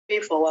pray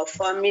for our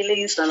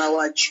families and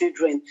our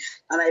children.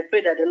 And I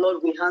pray that the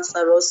Lord will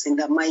answer us in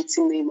the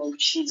mighty name of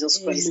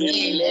Jesus Christ.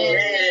 Amen.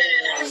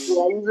 We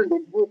are using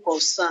the book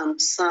of Psalm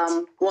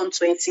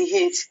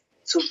 128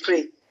 to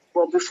pray.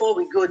 But before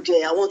we go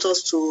there, I want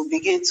us to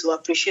begin to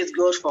appreciate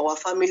God for our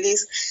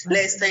families.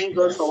 Let's thank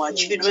God for our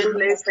children.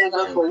 Let's thank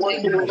God for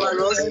watching over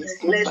us.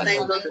 Let's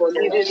thank God for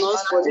leading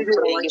us, for leading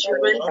our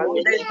children.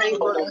 Let's thank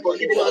God for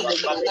giving us the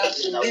grace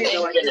to lead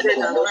our children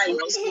aright.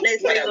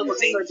 Let's thank God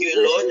for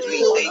giving us the grace to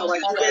show our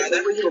children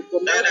the way of the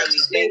Lord.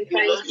 Let's thank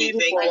Him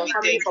for our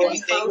family, for our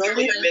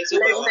spouses.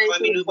 Let's thank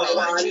Him for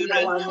our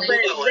friends.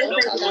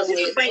 Let's thank Him for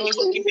the friends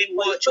to keeping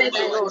watch over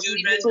our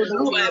children, to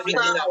look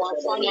after our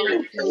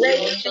family.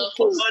 Let's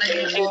thank Him.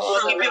 Keeping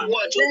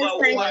watch over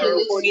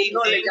for the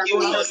knowledge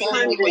and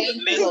understanding.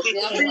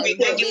 We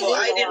thank you for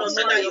hiding us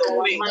under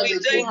your wing.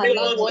 We thank you,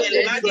 Lord, for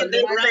enlarging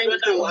the ground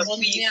under our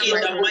feet in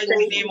the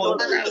mighty name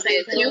of Jesus.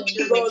 Thank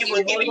you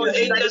for giving your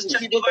angels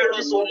charge over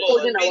us, O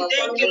Lord. We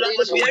thank you, Lord,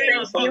 for bearing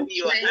us from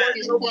your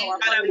hand.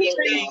 Father, we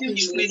thank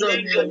you. We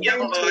thank you on behalf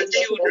of our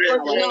children.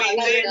 We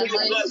thank you,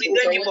 Lord. We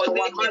thank you for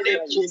taking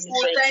them to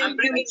school and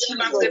bringing them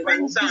back safe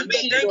and sound.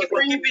 We thank you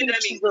for keeping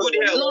them in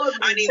good health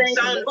and in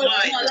sound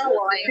mind.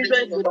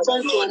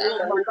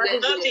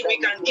 Nothing we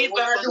can give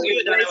back to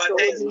you than our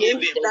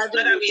thanksgiving.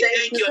 Father, we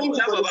thank you on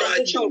behalf of our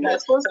children.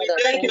 We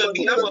thank you on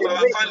behalf of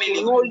our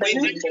family. We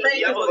thank you on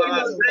behalf of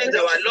our friends,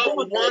 our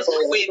loved ones.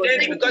 We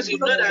thank you because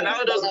you've not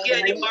allowed us to get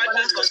any bad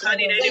news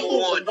concerning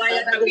anyone.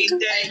 And we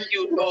thank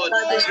you, Lord.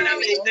 Father,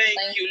 we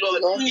thank you,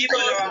 Lord.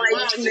 Even our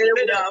mouths is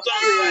made of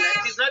tongue, Father.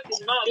 It is not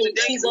enough to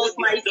thank you for what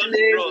you have done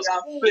for us.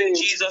 In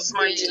Jesus'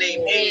 mighty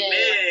name,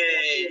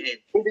 amen.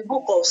 In the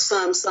book of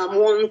Psalm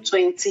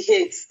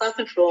 128,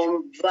 starting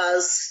from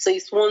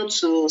verses 1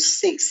 to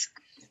 6.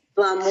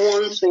 Psalm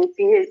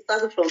 128,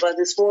 starting from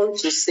verses 1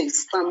 to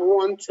 6. Psalm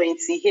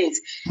 128.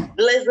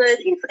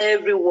 Blessed is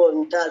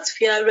everyone that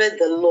feareth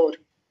the Lord,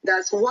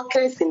 that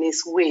walketh in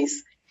his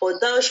ways. For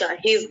thou shalt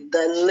hear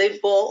the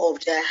labor of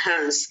their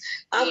hands.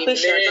 Happy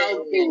shalt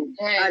thou be,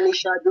 and it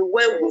shall be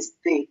well with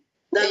thee.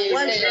 That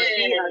one shall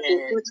be as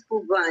a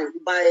fruitful vine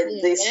by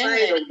the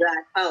side of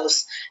thy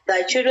house,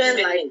 thy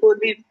children like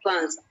olive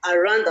plants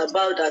around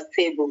about thy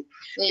table.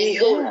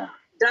 Behold,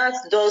 that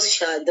thus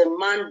shall the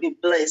man be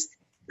blessed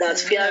that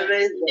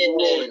feareth the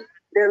Lord.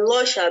 The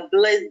Lord shall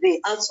bless thee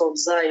out of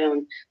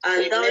Zion,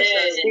 and thou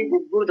shalt see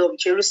the good of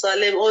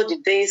Jerusalem all the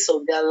days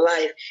of their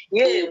life.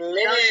 Yea,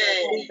 thou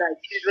shalt see thy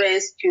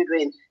children's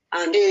children.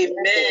 And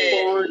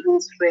upon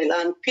Israel,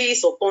 and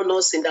peace upon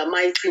us in the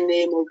mighty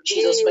name of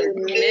Jesus Christ.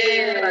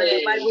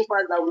 The Bible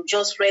verse that we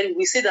just read,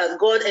 we see that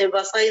God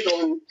emphasized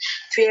on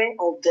fear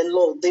of the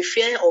Lord, the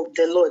fear of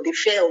the Lord, the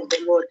fear of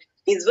the Lord.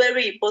 It's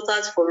very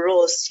important for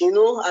us,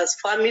 as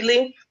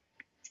family,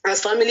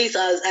 as families,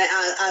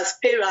 as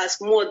parents, as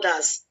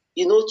mothers,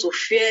 to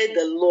fear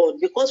the Lord.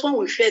 Because when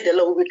we fear the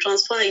Lord, we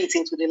transfer it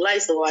into the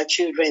lives of our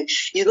children.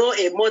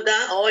 A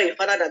mother or a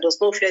father that does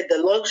not fear the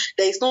Lord,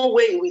 there is no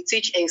way we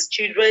teach his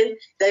children,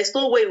 there is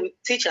no way we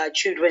teach our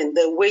children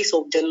the ways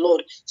of the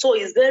Lord. So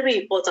it's very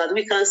important.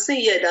 We can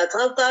see here that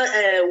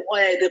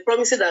after the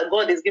promises that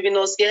God is giving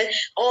us here,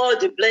 all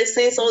the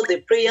blessings, all the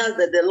prayers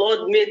that the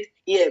Lord made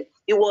here,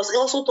 he was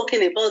also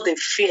talking about the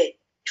fear.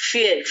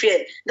 Fear.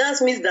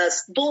 That means that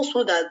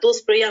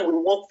those prayers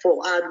will work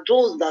for are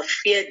those that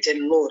fear the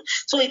Lord.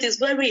 So it is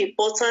very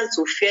important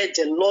to fear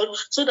the Lord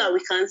so that we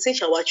can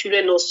teach our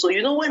children also.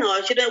 When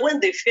our children, when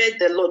they fear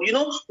the Lord,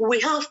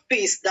 we have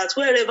peace that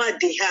wherever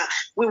they are,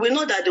 we will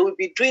know that they will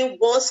be doing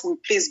what will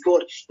please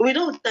God. We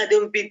know that they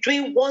will be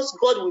doing what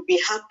God will be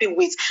happy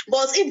with.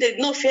 But if they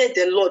do not fear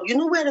the Lord,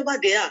 wherever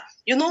they are,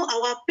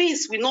 our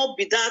peace will not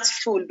be that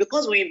full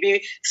because we'll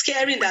be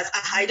scaring that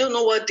I don't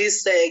know what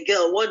this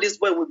girl, what this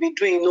boy will be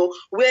doing,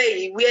 where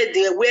he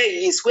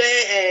is,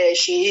 where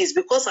she is,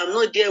 because I'm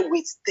not there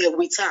with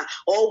her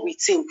or with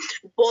him.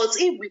 But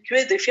if we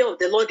create the fear of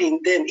the Lord in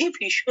them, if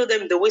we show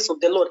them the ways of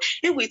the Lord,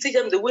 if we teach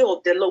them the way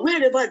of the Lord,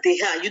 wherever they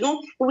are,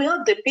 we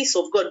have the peace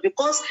of God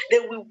because they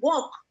will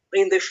walk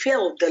in the fear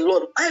of the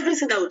Lord.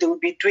 Everything that they will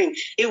be doing,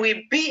 it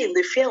will be in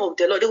the fear of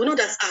the Lord. They will know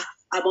that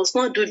I must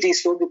not do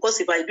this, because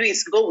if I do it,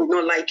 God will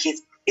not like it.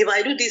 If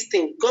I do this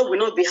thing, God will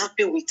not be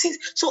happy with it.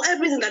 So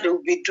everything that they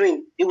will be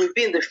doing, it will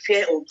be in the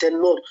fear of the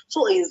Lord.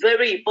 So it's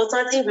very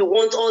important. If we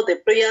want all the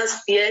prayers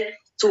here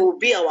to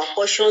be our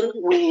portion,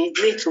 we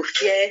need to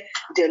fear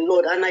the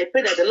Lord. And I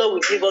pray that the Lord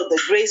will give us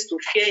the grace to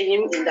fear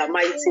him in the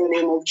mighty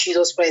name of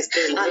Jesus Christ.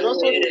 And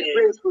also the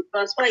grace to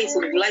transfer it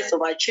in the lives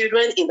of our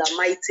children in the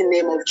mighty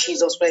name of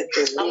Jesus Christ.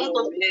 I want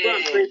us to go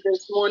and pray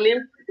this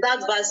morning. That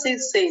verse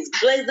 6 says,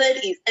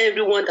 blessed is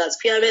everyone that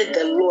feareth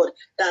the Lord,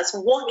 that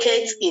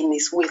walketh in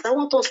his ways. I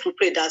want us to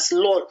pray that,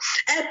 Lord,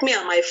 help me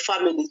and my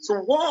family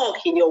to walk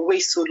in your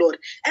ways, so Lord.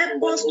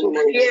 Help us to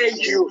fear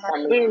you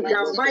in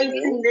the mighty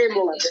name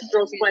of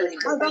Jesus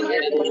Christ. Father,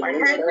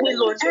 help me,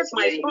 Lord. Help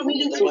my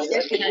family to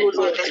fear you,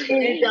 Lord.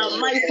 In the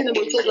mighty name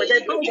of Jesus Christ.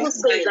 The Bible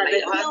says that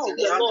the fear of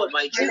the Lord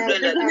is the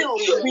beginning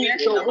of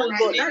wisdom, oh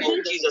Lord. That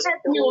is,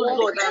 help me, oh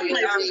Lord. Help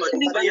my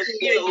family to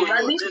fear you.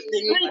 That is,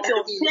 make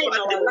your fear in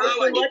our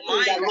life, of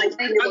mind,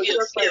 have your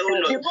fear, O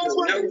Lord,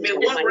 that we may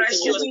walk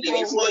righteously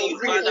before you,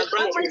 Father.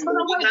 Grant us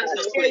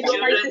obedience of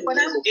my children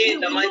in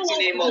the mighty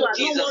name of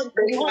Jesus.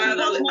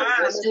 Father, we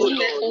ask, O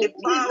Lord, the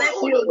power,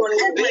 O Lord,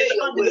 to obey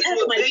your will, to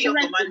obey your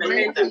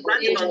commandments and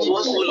granted unto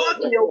us, O Lord,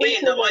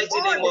 in the mighty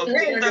name of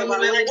Jesus, that we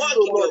may walk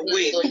in your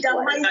way,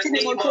 in the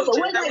name of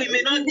Jesus, that we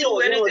may not do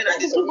anything that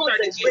is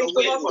contrary to your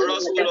will for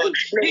us, O Lord,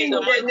 in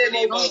the mighty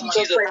name of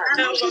Jesus.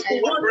 Help us to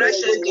walk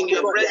righteously in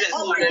your presence,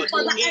 O Lord,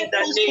 in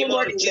the name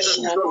of Jesus.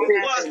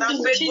 Because that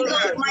faithful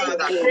heart,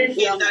 Father, in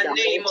the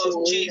name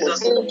of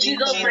Jesus. In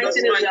Jesus'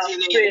 mighty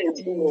name.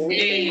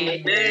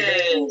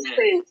 Amen.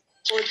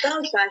 For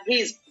thou shalt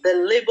heed the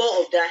labor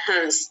of their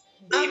hands.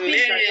 Amen.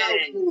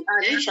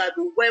 And it shall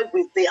be well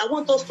with thee. I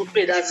want us to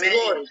pray that,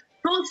 Lord,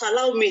 don't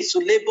allow me to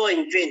labor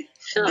in vain.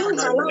 Don't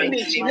allow me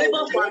to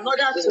labor for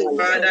another to.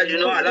 Father, do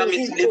not allow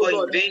me to labor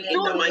in vain in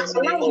the mighty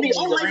name of Jesus.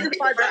 Almighty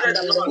Father,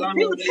 do not allow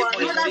me to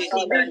labor in vain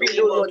in the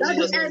name of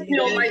Jesus. Help me,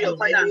 Almighty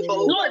Father.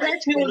 Lord,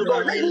 help me,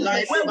 Lord. Let me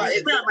be well with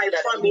my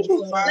family.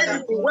 Let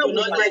me be well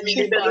with my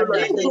children, Lord.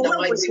 Let me be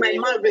well with my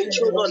marriage,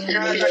 Lord.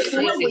 Let me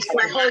be well with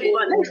my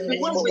husband. Let me be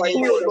well with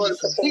you, Lord.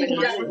 In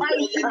the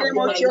mighty name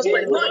of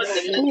Jesus, Lord,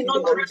 let me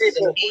not to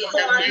labor.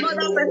 For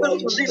another person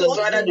to live,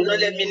 Father, do not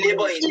let me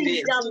labor in vain.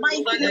 In the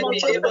mighty name of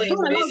Jesus,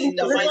 don't allow me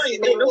to labor in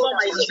vain over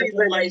my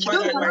children.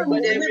 Don't allow me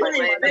to labor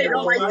in vain,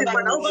 Almighty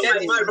Father, over my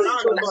marriage,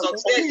 oh Lord.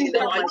 Success in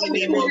the mighty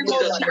name of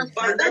Jesus.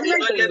 Father, do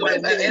not let my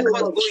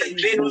efforts go in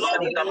vain, oh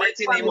Lord, in the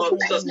mighty name of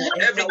Jesus.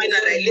 Everything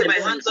that I lay my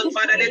hands on,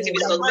 Father, let it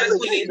be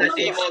successful in the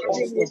name of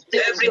Jesus.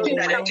 Everything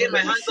that I lay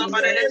my hands on,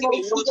 Father, let it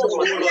be fruitful,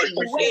 oh Lord,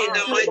 in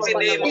the mighty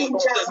name of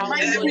Jesus.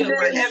 Every of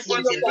my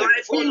efforts in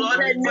life, oh Lord,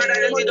 Father,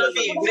 let it not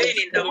be in vain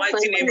in the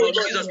mighty name of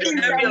Jesus.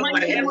 Every of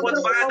my efforts,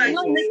 Father,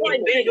 is in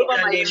vain in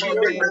the name of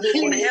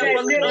Jesus. My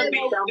efforts will not be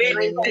in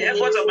vain. The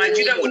efforts of my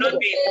children will not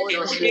be in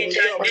vain in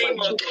the name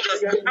of Jesus.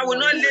 I will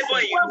not labor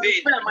in vain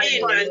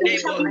in the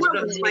name of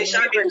Jesus. It shall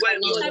be well with me.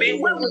 It shall be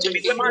well with my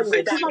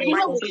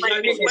children. It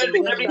shall be well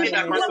with everything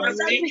that concerns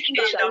me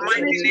in the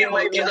mighty name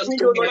of Jesus.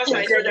 Because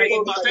I know that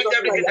you perfect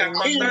everything that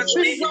concerns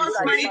me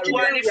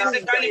spiritually,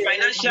 physically,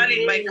 financially,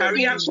 in my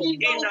career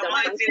in the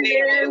mighty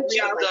name of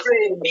Jesus.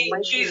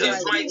 In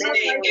Jesus' mighty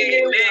name,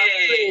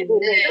 amen.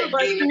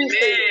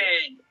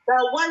 Amen.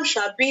 That one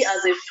shall be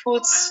as a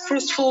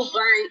fruitful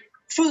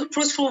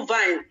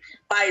vine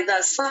by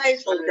the side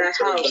of thy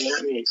house.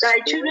 Thy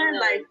children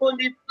like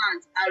holy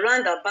plants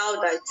around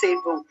about thy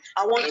table.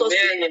 I want us to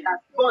say that,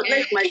 God,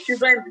 let my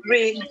children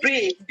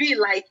be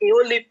like a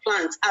holy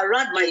plant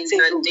around my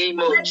table. Let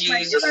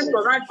my children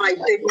around my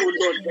table,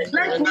 Lord.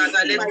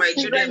 Let my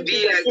children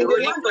be like the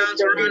holy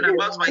plants around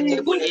about my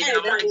table in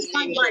the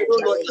mighty name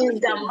of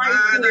Jesus.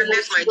 Father,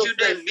 let my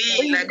children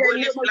be like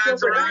holy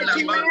plants around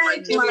about my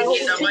table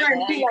in the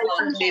mighty name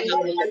of Jesus.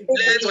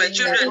 Let my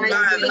children,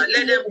 Father,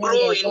 let them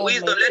grow in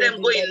wisdom, let them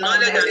go in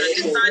knowledge and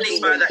understanding,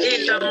 Father,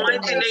 in the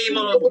mighty name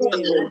of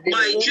Jesus.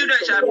 My children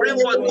shall bring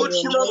forth good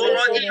fruit, O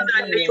Lord, in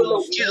the name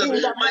of Jesus.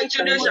 My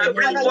children shall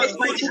bring forth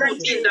good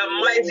fruit in the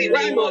mighty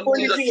name of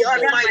Jesus.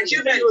 My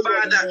children,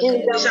 Father,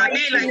 shall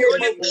be like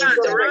holy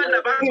plants around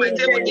about my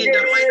table in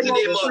the mighty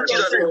name of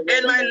Jesus.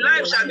 And my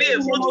life shall be a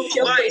fruitful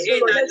vine in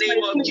the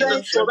name of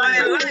Jesus. My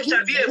life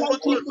shall be a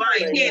fruitful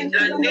vine in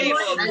the name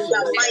of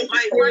Jesus. My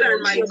Father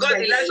and my God,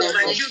 the lives of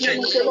my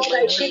children,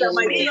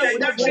 be like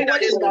that tree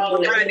that is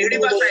planted by the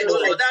riverside, O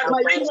Lord, that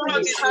brings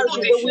forth its fruit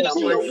in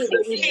season.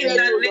 In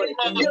the name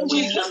of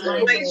Jesus,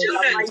 my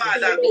children,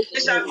 Father, they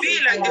shall be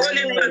like the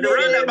holy plant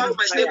around about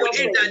my table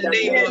in the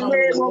name of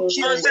Jesus.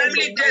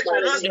 Untimely death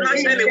will not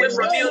snatch them away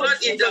from you, Lord,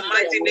 in the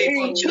mighty name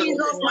of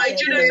Jesus. My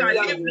children shall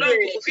live long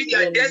to fulfill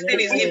their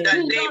destinies in the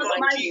name of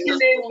Jesus.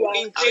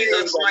 In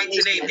Jesus'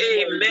 mighty name,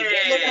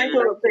 amen.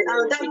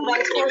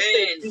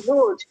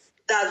 Behold,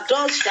 that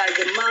thus shall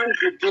the man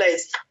be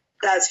blessed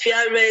that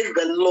feareth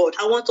the Lord.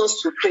 I want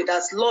us to pray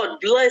that, Lord,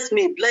 bless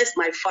me, bless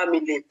my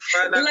family.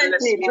 Father,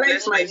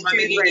 bless my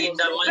family in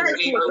the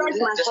mighty name of Jesus.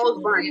 Bless my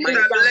husband.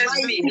 Father,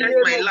 bless me, bless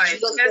my life,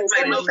 bless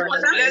my loved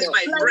ones, bless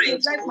my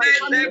friends, bless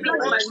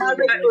everyone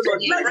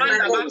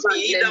around about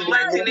me in the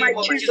mighty name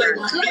of Jesus.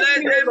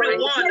 Bless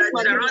everyone that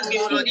is around me,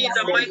 Lord, in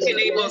the mighty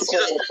name of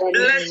Jesus.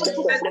 Bless the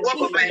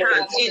work of my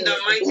hands in the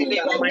mighty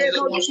name of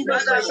Jesus.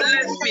 Father,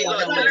 bless me,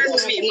 Lord, bless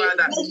me,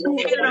 Father,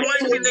 in the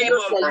mighty name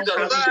of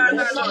Jesus.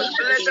 Father, Lord,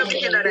 bless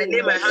everything that I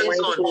lay my hands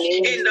on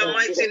in the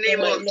mighty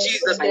name of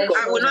Jesus.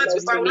 I will not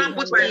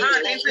put my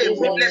hand into a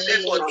fruitless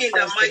effort in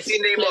the mighty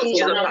name of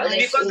Jesus,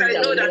 because I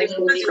know that the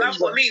plans you have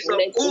for me is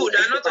of good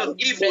and not of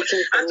evil,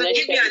 and to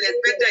give me an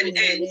expected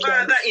end.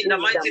 Father, in the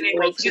mighty name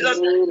of Jesus,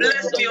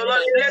 bless me, O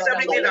Lord, bless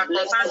everything that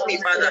concerns me,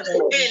 Father,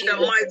 in the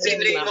mighty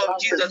name of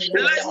Jesus.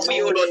 Bless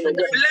me, O Lord.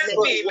 Bless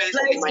me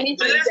immensely.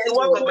 Bless the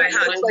work of my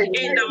hands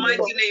in the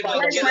mighty name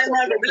of Jesus.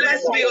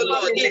 Bless me, O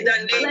Lord, in the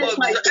name of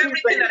Jesus.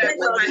 Everything that I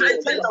put my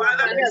hands in,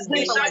 Father,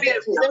 it shall be a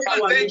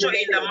fruitful venture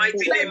in the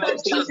mighty name of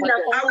Jesus.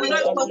 I will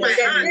not put my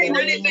hand in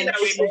anything that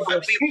will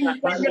be in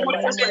the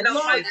mighty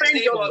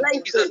name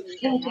of Jesus.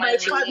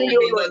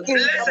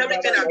 Bless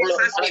everything that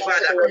concerns me,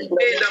 Father,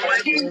 in the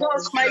mighty name of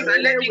Jesus.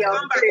 And let me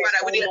come back,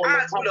 Father, with a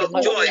heart full of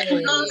joy,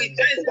 with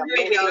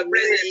thanksgiving in your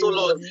presence, O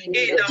Lord,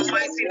 in the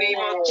mighty name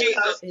of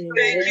Jesus.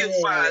 Thank you,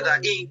 Father,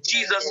 in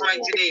Jesus'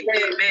 mighty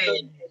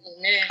name.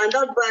 Amen. And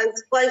that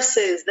verse 5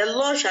 says, the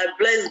Lord shall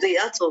bless thee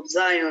out of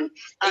Zion,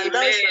 and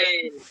thou shalt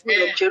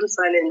be of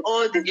Jerusalem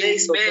all the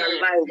days of thy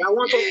life. I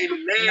want us to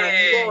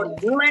say, Lord,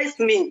 bless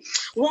me.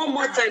 One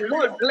more time,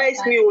 Lord,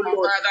 bless me, O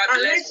Lord. Father,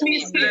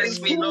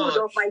 bless me, Lord.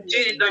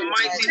 In the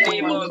mighty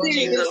name of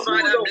Jesus,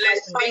 Father,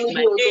 bless me.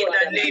 In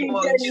the name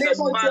of Jesus,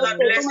 Father,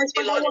 bless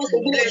me, Lord.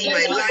 Bless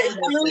my life.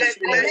 Bless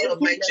the lives of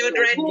my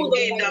children.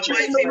 In the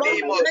mighty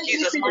name of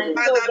Jesus,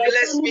 Father,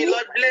 bless me,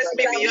 Lord. Bless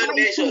me beyond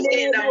measures.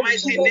 In the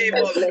mighty name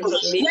of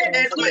Jesus.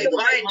 Bless my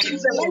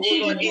mind, oh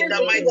Lord, in the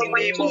mighty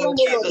name of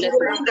Jesus.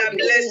 Father,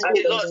 bless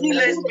me, Lord.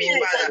 Bless me,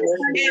 Father.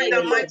 In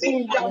the mighty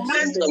name of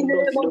Jesus.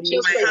 Bless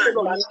my hand.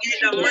 In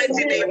the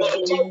mighty name of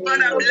Jesus.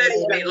 Father, bless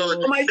me, Lord.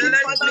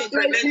 Bless me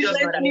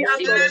tremendously.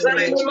 Bless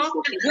my children.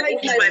 Bless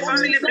my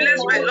family. Bless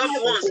my loved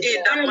ones. In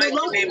the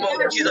mighty name of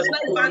Jesus.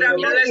 Father,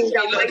 bless me,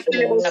 Lord.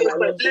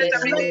 Bless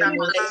everything that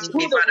concerns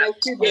me, Father.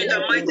 In the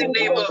mighty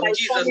name of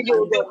Jesus.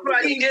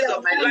 Throughout the days of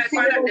my life,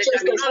 Father, there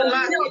shall be no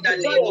lack in the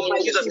name of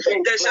Jesus.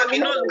 There shall be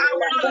no, I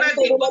will not lack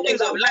the good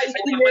things of life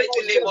in the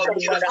mighty name of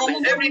Jesus.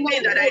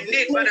 Everything that I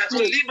need, Father, to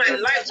live my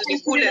life to the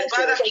fullest,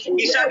 Father,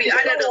 it shall be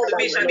added unto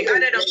me, shall be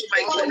added unto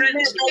my children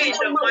in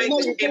the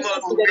mighty name of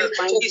Jesus.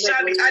 It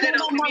shall be added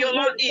unto me, O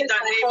Lord, in the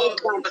name of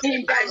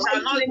Jesus. I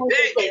shall not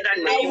beg in the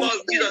name of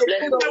Jesus.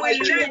 I will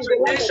lend to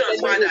nations,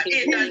 Father,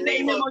 in the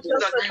name of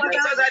Jesus.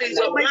 Because that is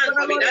your plan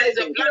for me, that is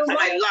your plan for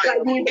my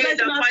life. In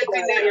the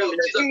mighty name of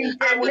Jesus.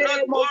 I will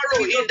not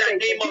borrow in the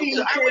name of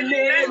Jesus. I will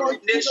lend to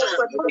nations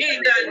in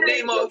the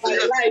name of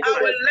Jesus. I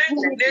will lend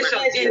to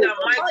nations in the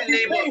mighty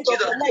name of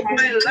Jesus.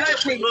 My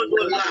life will not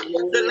go lack.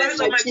 The lives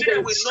of my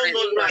children will not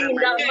go lack. In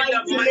the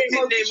mighty name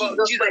of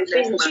Jesus.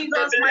 In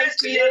Jesus'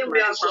 mighty name we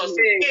are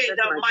praying. In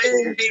the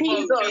mighty name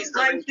of Jesus.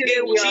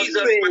 In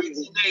Jesus'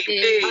 mighty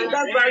name. And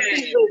that verse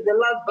is the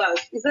last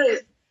verse. It says,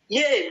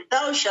 yea,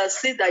 thou shalt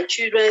see thy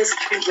children's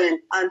children,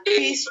 and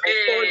peace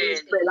upon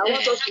Israel. I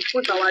want us to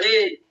put our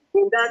name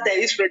in that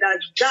Israel,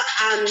 that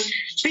and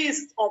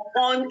peace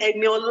upon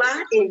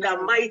Eniola in the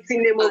mighty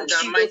name of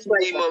Jesus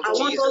Christ. I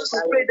want us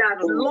to pray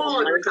that,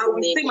 Lord, I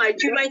will see my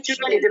children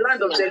in the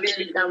land of the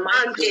living.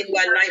 And in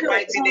the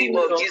mighty name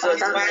of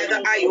Jesus,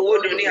 Father, I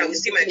will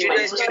see my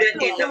children's children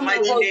in the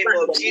mighty name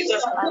of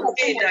Jesus.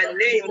 In the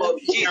name of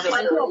Jesus, I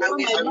will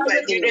see my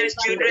children's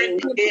children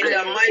in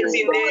the mighty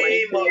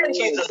name of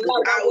Jesus.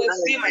 I will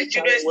see my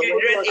children's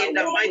children in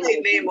the mighty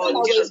name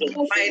of Jesus.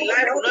 My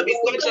life will not be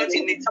cut short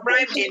in its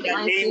prime in the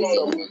name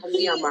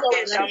in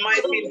the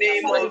mighty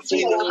name of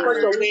Jesus.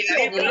 We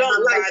live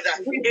long, Father,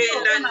 in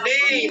the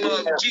name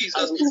of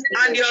Jesus.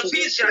 And your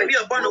peace shall be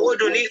upon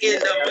Owodunni in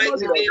the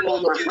mighty name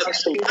of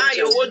Jesus. I,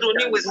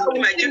 Owodunni, will see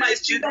my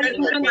children's children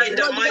in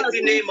the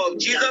mighty name of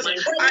Jesus.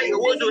 I,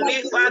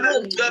 Owodunni, Father,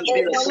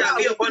 your peace shall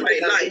be upon my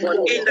life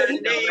in the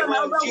name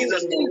of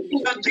Jesus.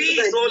 Your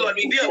peace, oh Lord,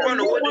 will be upon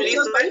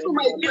Owodunni's life,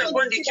 be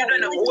upon the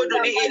children of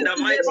Owodunni in the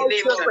mighty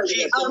name of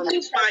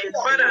Jesus. My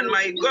Father and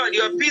my God,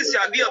 your peace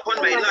shall be upon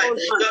my life.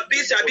 Your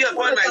peace shall be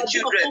upon my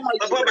children,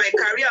 upon my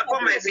career,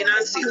 upon my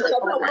finances,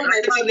 upon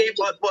my name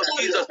of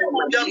Jesus.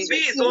 Your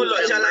peace, oh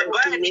Lord, shall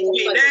abide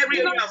in every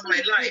area of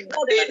my life.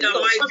 In the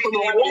mighty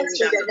name of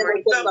Jesus.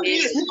 Your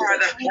peace,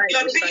 Father,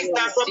 your peace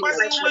that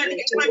surpasses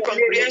human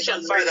comprehension,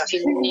 Father,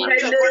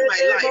 be upon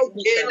my life.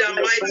 In the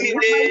mighty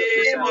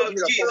name of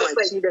Jesus.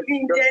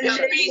 Your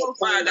peace,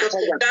 Father,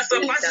 that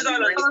surpasses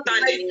all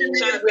understanding,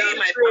 shall be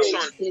my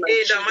portion.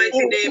 In the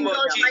mighty name of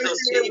Jesus.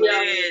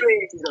 Amen.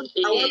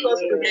 I want us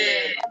to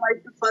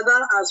Father,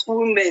 as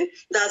women,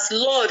 that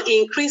Lord,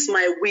 increase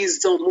my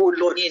wisdom, oh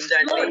Lord. In the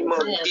name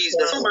of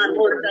Jesus. Father,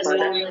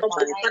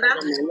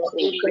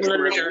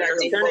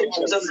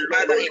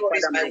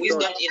 increase my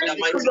wisdom in the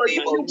mighty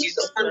name of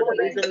Jesus. Father,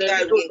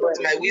 increase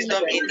my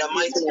wisdom in the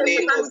mighty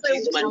name of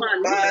Jesus.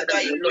 Father,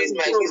 increase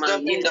my wisdom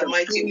in the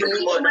mighty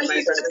name of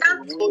Jesus.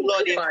 Oh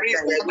Lord,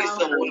 increase my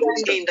wisdom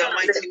in the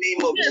mighty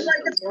name of Jesus.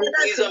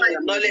 Wisdom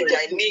and knowledge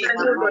I need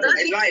in my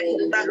life.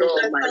 That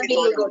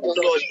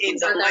Lord, in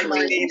the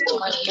mighty name of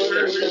Jesus.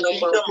 The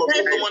wisdom of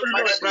Solomon,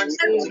 Father, grant it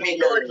to me,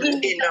 Lord,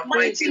 in the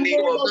mighty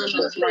name of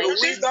Jesus. The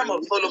wisdom of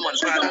Solomon,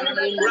 Father,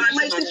 grant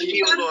it unto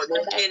me, Lord,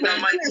 in the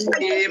mighty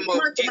name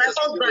of Jesus.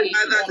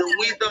 Father, the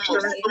wisdom of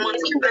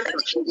Solomon, Father,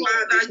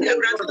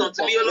 grant it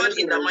unto me, Lord,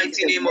 in the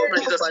mighty name of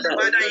Jesus.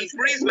 Father,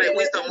 increase my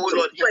wisdom, O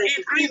Lord.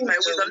 Increase my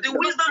wisdom. The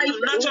wisdom to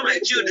nurture my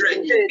children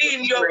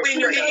in your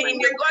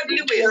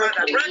godly way,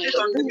 Father. Grant it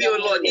unto me, O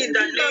Lord, in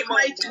the name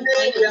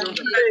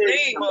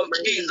of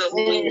Jesus.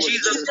 In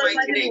Jesus'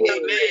 mighty name,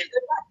 amen.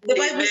 The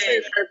Bible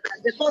says that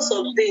because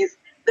of this,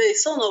 the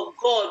Son of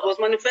God was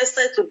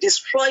manifested to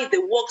destroy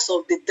the works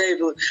of the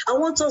devil. I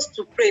want us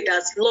to pray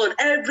that, Lord,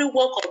 every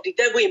work of the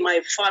devil in my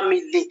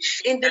family,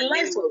 in the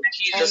life of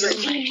Jesus,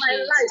 in my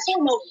life,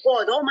 Son of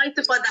God,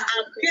 Almighty Father,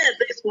 appear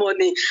this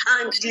morning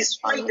and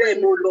destroy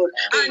them, O Lord.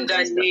 In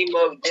the name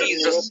of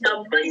Jesus.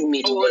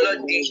 Oh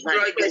Lord,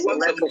 destroy the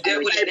works of the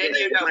devil in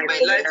any area of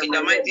my life in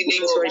the mighty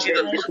name of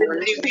Jesus.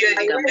 Anywhere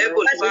the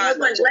devil,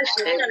 Father,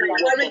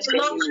 anywhere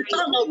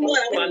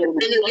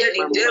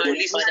the devil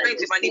is trying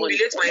to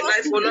manipulate my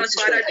life, oh Lord,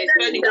 Father,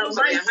 destroy the works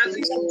of their hands.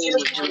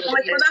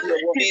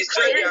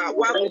 Destroy their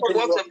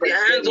works of their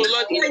hands, oh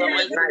Lord, in the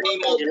mighty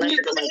name of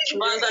Jesus.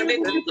 Father,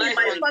 make life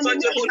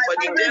untouchable for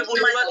the devil,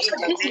 Lord, in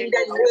the name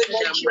of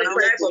Jesus.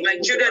 Life for my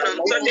children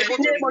untouchable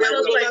to the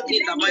devil, Lord,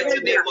 in the mighty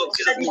name of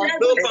Jesus.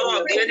 No power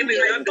of the enemy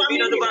will have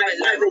dominion over my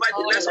life, over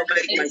the lives of my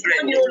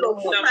children.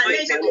 In the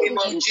mighty name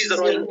of Jesus.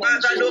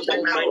 Father, no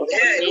power of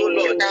hell, oh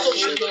Lord,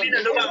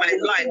 dominion over my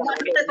life,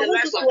 the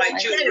lives of my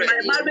children.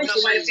 In the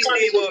mighty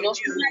name of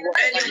Jesus.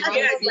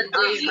 Anywhere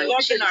is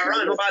looking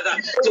around, Father,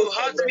 to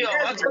hurt me or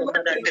hurt me.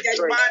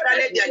 Father,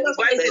 let their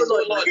devices,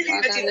 oh Lord, let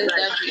it go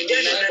back to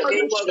them in the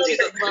name of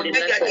Jesus.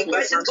 Let their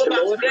devices go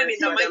back to them in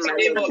the mighty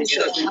name of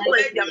Jesus.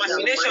 Let their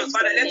machinations,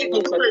 Father, let it go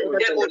back to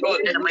them, oh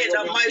Lord, in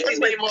the mighty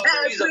name of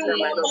Jesus.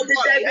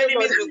 The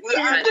enemies will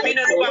have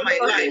dominion over my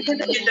life. In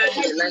the name of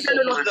Jesus.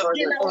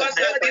 Because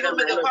you have given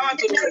me the power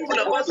to rule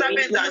upon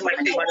serpents and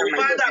scorpions.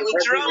 Father, we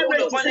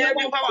trample upon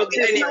every power of the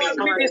enemy.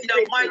 In the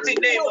mighty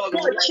name of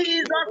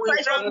Jesus. We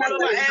trample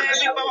over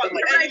every power of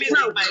the enemies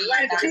in my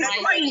life. In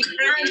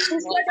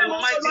the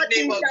mighty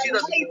name of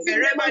Jesus.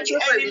 Wherever the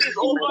enemies,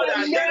 oh Lord,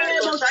 are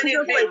gathered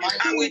concerning me,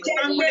 I will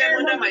trample them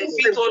under my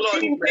feet, oh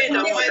Lord. In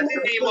the mighty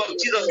name of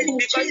Jesus.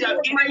 Because you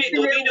have given me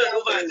dominion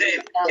over them.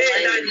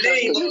 In the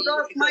name of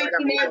Jesus'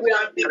 mighty name, we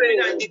have declared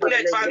and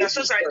declared, Father,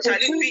 so shall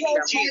it be in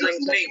Jesus'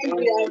 name.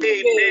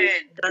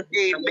 Amen.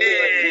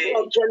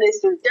 Amen.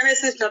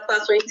 Genesis chapter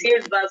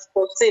 28, verse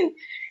 14.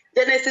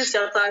 Genesis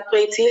chapter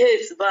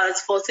 28,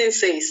 verse 14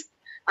 says,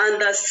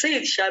 and the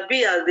seed shall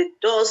be as the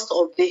dust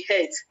of the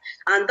earth,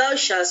 and thou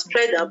shalt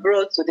spread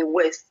abroad to the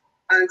west,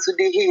 and to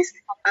the east,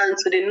 and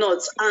to the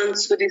north, and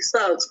to the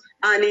south.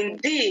 And in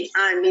thee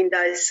and in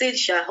thy seed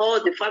shall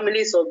all the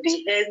families of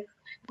the earth,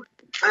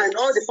 and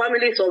all the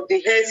families of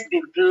the earth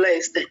be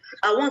blessed.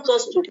 I want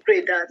us to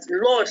pray that,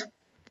 Lord,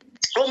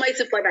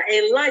 Almighty Father,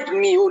 enlarge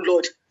me, O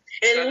Lord.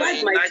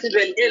 Enlarge my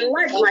children,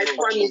 enlarge my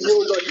family,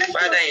 oh Lord.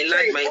 Father,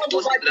 enlarge my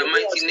post in the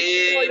mighty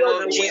name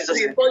of Jesus.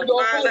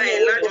 Father,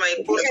 enlarge my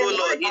post, oh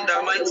Lord, in the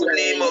mighty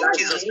name of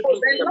Jesus.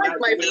 Enlarge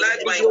my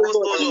post,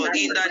 oh Lord,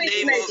 in the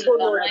name of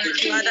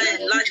Jesus. Father,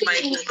 enlarge my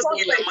post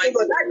in the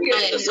mighty name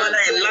of Jesus. Father,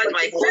 enlarge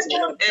my post,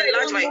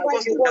 enlarge my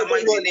post in the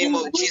mighty name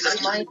of Jesus.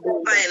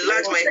 Father,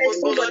 enlarge my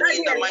post, oh Lord,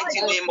 in the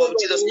mighty name of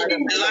Jesus.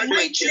 Enlarge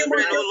my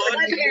children, oh Lord,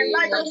 in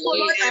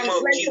the name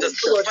of Jesus.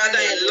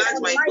 Father, enlarge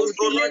my post,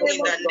 oh Lord, in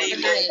the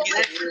name of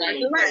Jesus.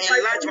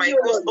 Enlarge my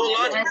post, oh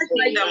Lord,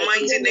 in the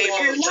mighty name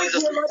of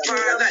Jesus.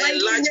 Father,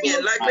 enlarge me,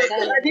 enlarge my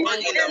post, Lord,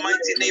 in the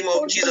mighty name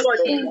of Jesus.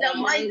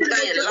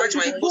 Father, enlarge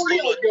my post, oh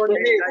Lord.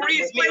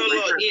 Breathe me, oh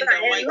Lord, in the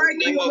mighty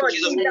name of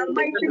Jesus.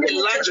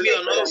 Enlarge me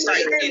on all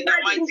sides, in the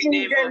mighty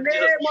name of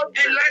Jesus.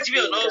 Enlarge me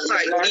on all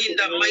sides, in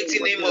the mighty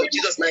name of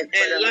Jesus.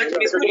 Enlarge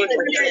me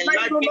spiritually,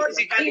 enlarge me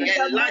physically,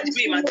 enlarge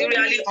me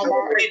materially,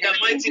 in the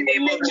mighty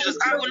name of Jesus.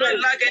 I will not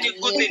lack any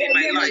good thing in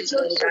my life,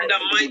 in the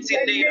mighty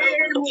name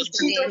of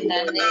Jesus.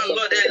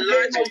 Lord,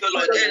 enlarge me,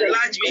 Lord,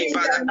 enlarge me,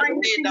 Father,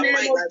 in the mighty name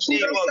of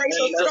Jesus.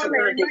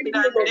 In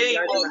the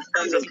name of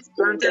Jesus.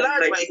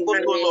 Enlarge my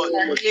post, Lord,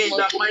 in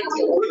the mighty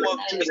name of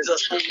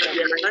Jesus.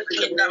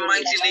 In the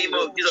mighty name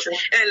of Jesus.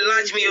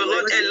 Enlarge me, O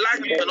Lord,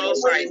 enlarge me on all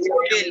sides.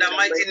 In the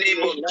mighty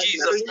name of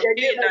Jesus. In the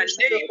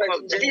name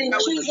of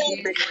Jesus.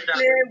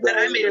 That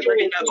I may live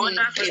in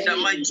abundance in the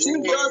mighty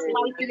name of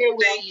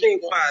Jesus. Thank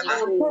you, Father.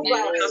 In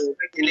Jesus'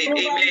 mighty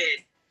name, amen.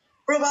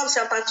 Proverbs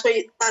chapter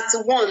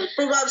 31.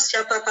 Proverbs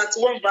chapter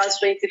 31 verse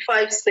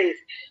 25 says,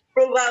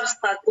 Proverbs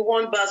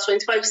 31 verse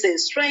 25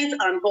 says, strength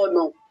and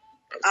honor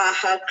are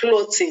her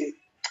clothing,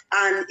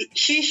 and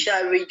she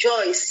shall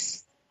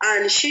rejoice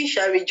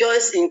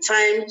in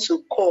time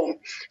to come.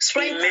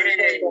 Strength and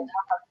honor are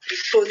her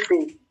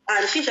clothing,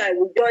 and she shall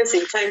rejoice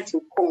in time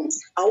to come.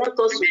 I want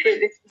us to pray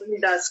this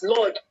morning that,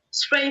 Lord,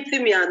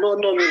 strengthen me and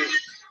honor me.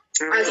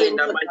 In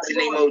the mighty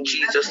name of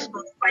Jesus.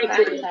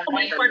 Father,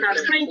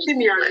 strengthen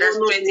me and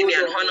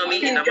honor me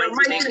in the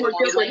mighty name of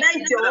Jesus.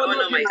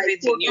 Honor my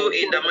faith in you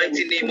in the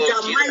mighty name of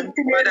Jesus.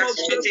 Father,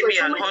 strengthen me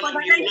and honor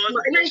me,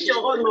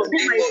 Lord, in the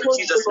name of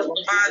Jesus.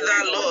 Father,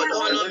 Lord,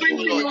 honor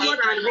me, Lord, in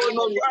the and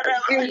honor me.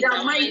 In the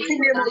mighty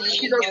name of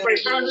Jesus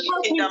Christ. And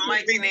in the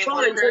mighty name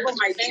of Jesus.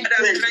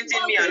 Father,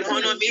 strengthen me and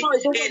honor me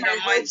in the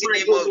mighty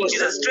name of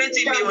Jesus.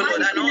 Strengthen me, O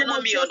Lord, and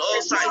honor me on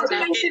all sides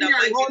in the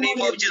mighty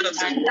name of Jesus.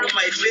 Put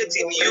my faith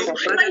in you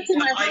in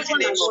the mighty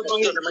name of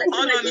Jesus.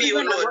 Honor me,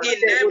 O Lord, in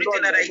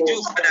everything that I do,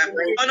 Father.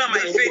 Honor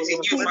my faith in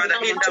you, Father,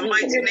 in the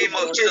mighty name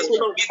of Jesus.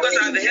 Because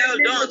I've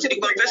held on to the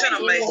confession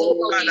of my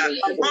Father.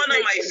 Honor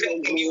my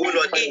faith in you, O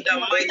Lord, in the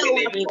mighty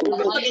name of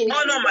Jesus.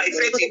 Honor my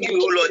faith in you,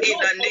 O Lord, in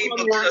the name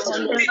of Jesus.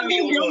 Feed me,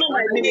 O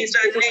Lord, in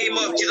the name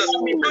of Jesus.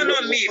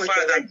 Honor me,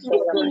 Father, O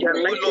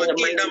Lord,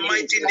 in the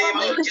mighty name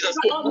of Jesus.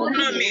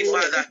 Honor me,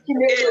 Father, in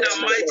the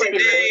mighty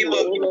name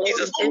of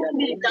Jesus. Honor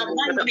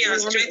me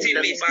and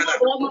strengthen me, Father,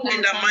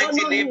 in the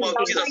mighty name of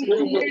Jesus.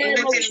 Strengthen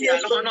me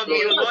and honor me,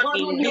 O Lord,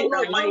 in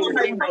the mighty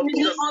name of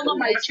Jesus. Honor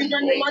my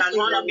children, And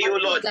honor me, O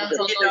Lord, in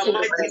the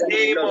mighty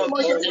name of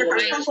Jesus.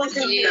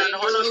 Strengthen me and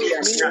honor me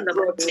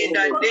in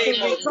the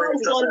name of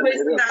Jesus.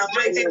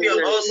 Strengthen me on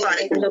all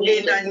sides in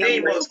the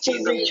name of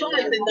Jesus.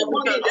 Strengthen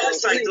me on all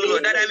sides, O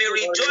Lord, that I may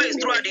rejoice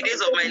throughout the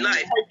days of my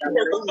life. In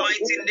the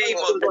mighty name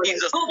of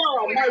Jesus.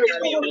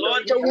 Strengthen me, O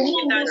Lord, in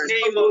the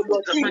name of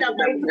Jesus.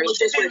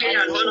 Strengthen me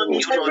and honor me,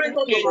 O Lord,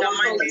 in the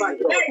mighty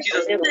name of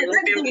Jesus.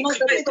 May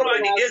rejoice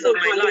throughout the days of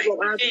my life.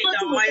 In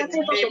the mighty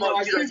name of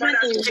Jesus.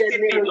 Father,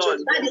 strengthen me, Lord.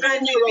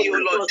 Strengthen me, O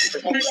Lord.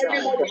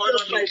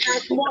 Honor me.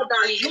 In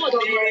the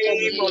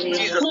name of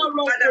Jesus.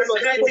 Father,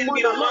 strengthen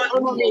me, O Lord.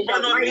 Honor me in the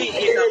mighty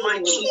name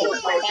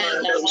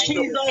of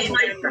Jesus'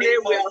 mighty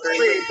name we are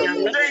praying.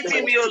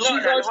 Strengthen me, O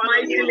Lord, and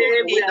honor me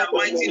in the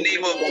mighty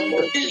name of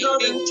Jesus.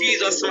 In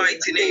Jesus'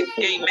 mighty name.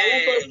 Amen.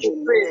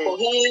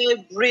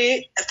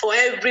 Pray for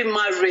every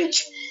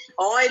marriage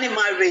or any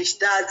marriage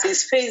that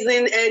is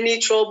facing any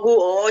trouble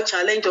or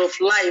challenge of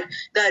life,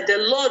 that the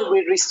Lord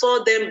will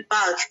restore them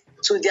back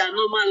to their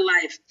normal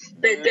life,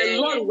 that the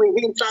Lord will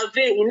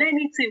intervene in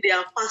anything they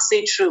are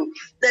passing through,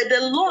 that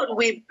the Lord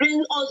will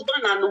bring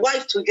husband and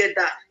wife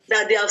together,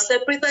 that they are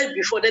separated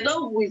before, the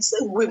Lord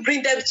will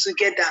bring them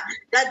together,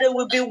 that they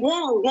will be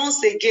one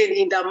once again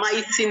in the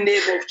mighty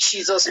name of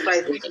Jesus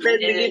Christ. Let's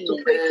begin to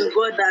pray to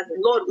God that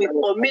Lord will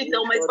commit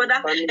Almighty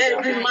Father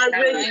every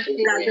marriage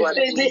that is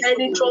facing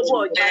any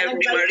trouble or every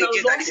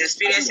marriage that is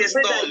experiencing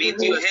storm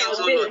into your hands,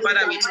 O Lord.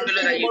 Father, we pray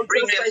that you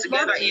bring them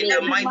together in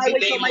the mighty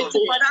name of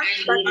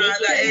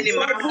Father, any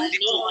marriage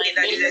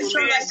that is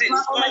experiencing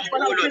storm, O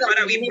Lord.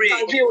 Father, we pray.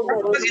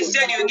 Because you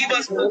said you give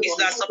us peace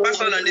that surpasses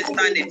all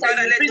understanding.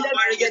 Father, let those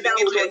marriages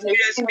begin to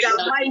experience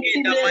peace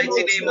in the mighty name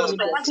of Jesus.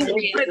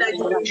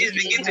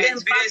 Begin to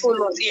experience peace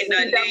in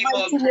the name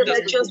of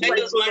Jesus. Let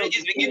those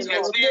marriages begin to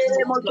experience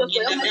peace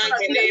in the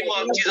mighty name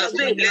of Jesus.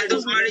 Let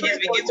those marriages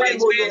begin to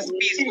experience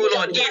peace, O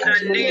Lord, in the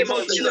name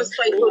of Jesus.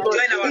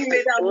 Join our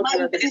faith in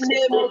the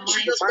name of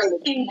Jesus.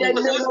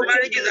 Those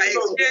marriages are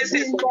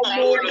experiencing storm,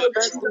 O Lord.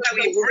 Father,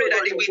 we pray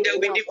that there will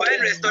be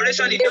divine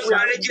restoration in those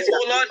marriages, O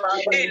Lord,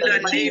 in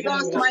the name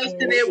of Jesus.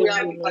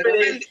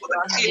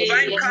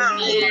 Divine calm,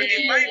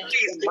 divine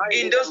peace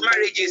in those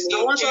marriages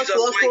in Jesus'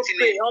 mighty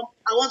name.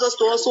 I want us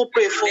to also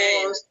pray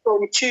for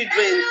some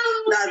children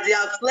that they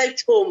have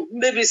left home,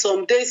 maybe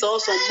some days or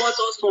some months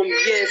or some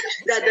years,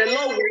 that the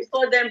Lord will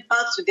restore them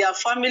back to their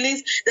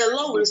families, the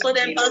Lord will restore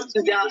them back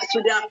to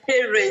their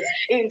parents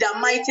in the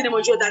mighty name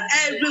of Jesus, that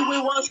every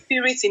wayward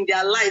spirit in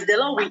their life, the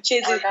Lord will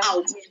chase it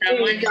out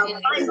in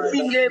the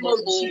mighty name of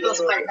Jesus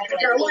Christ.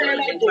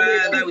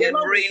 Father, we are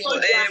praying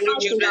for every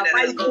children that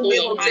has gone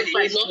beyond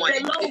this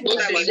morning.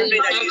 Father, we pray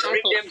that you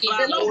bring them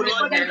back, O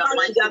Lord, in the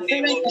mighty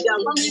name of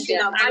Jesus.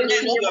 And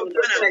then your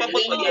plan and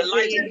purpose for their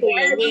lives in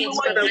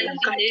Father,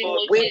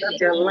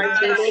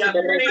 we are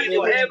praying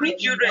for every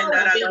children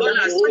that has gone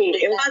astray,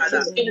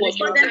 Father.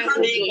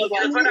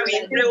 Father, we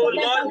pray, O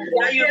Lord,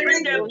 that you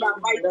bring them back,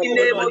 O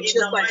Lord, in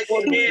the mighty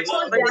name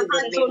of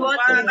Jesus.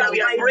 Father,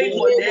 we are praying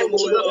for them,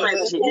 O Lord.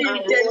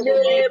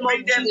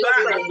 Bring them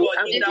back, O Lord,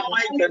 in the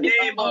mighty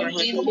name of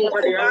Jesus.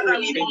 Father,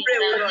 we pray,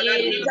 O Lord,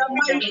 that you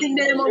bring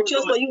them back,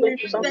 O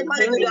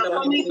Lord, in the mighty name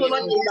of Jesus.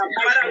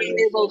 Father, we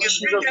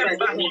bring them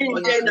back, O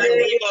Lord, in the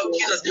name of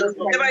Jesus.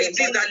 Whatever it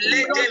is that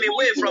led them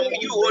away from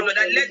you, O Lord,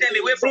 that led them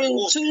away from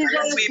hope,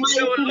 we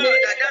pray, O Lord,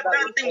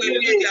 that thing will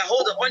lose their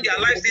hold upon their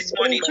lives this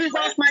morning.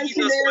 In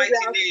Jesus' mighty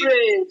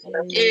name.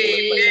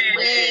 Amen.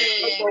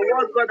 For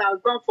what God has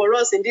done for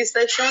us in this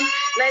section,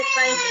 let's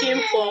thank Him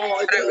for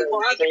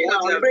answering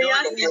our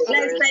prayers.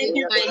 Let's thank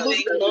Him for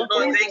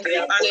thank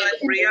you, answered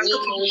prayers.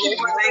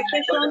 Thank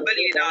you for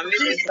dwelling in our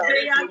midst.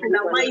 In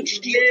the mighty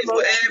name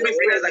for every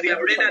prayer that we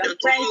have rendered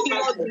unto you.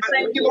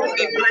 Thank you, Lord.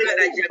 We pray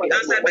that you have been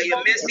answered by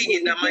your mercy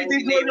in the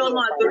mighty name of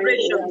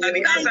Jesus. Have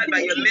been answered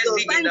by your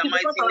mercy in the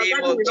mighty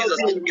name of Jesus.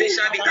 You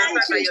shall be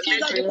answered by your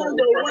mercy.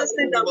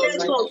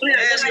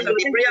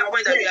 Every prayer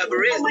point that we have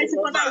raised,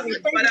 Father, we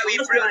pray,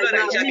 Lord,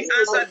 that you shall be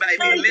answered by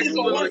your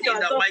mercy, Lord, in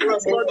the mighty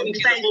name of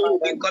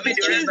Jesus. We commit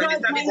the rest of the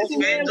service to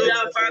your hands,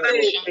 Lord, Father.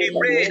 We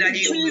pray that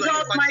you will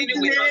continue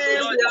with us,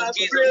 Lord, in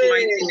Jesus'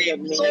 mighty name.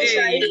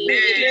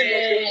 Amen.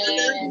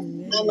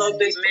 And of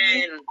the Son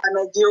and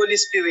of the Holy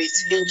Spirit,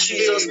 in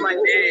Jesus' mighty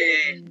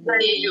name.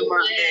 Thank you,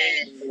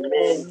 man.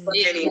 Amen.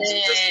 In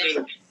Jesus'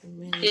 name.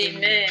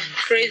 Amen.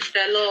 Praise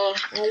the Lord.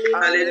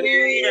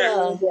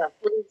 Hallelujah.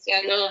 Praise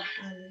the Lord.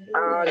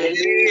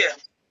 Hallelujah.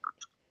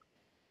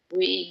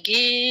 We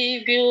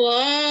give you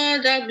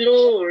all the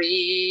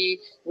glory.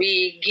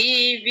 We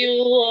give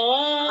you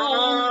all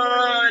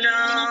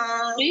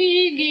honor.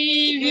 We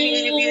give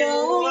you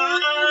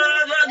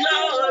all the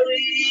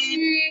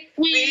glory.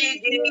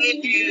 We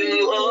give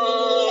you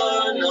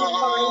honor.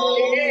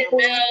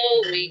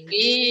 We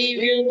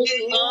give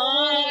you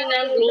all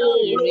the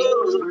glory.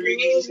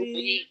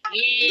 We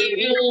give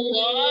you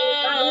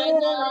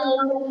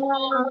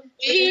honor.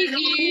 We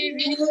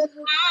give you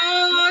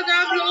all the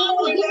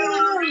glory.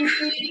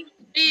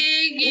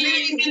 We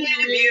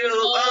give you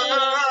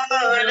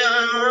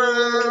honor.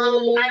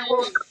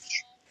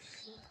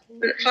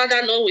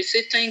 Father, Lord, we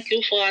say thank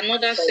you for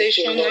another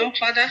session now.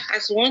 Father,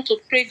 as we want to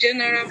pray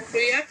general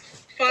prayer,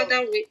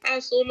 Father, we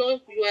ask, oh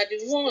Lord, you are the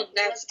one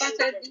that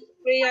started this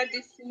prayer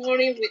this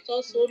morning with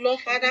us, oh Lord.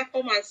 Father,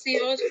 come and see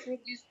us through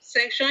this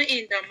section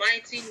in the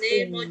mighty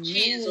name of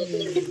Jesus.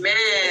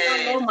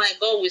 Amen. Lord, my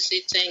God, we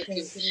say thank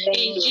you.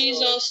 In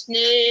Jesus'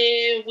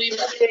 name we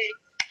pray.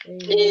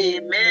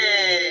 Amen.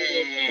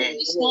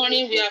 This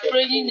morning we are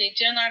praying a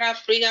general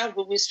prayer.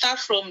 We will start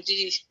from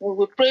we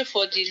will pray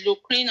for the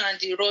Ukraine and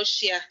the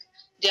Russia.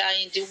 They are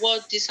in the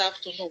world this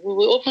afternoon. We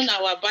will open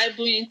our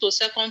Bible into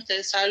 2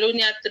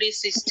 Thessalonians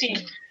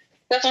 3:16.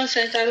 2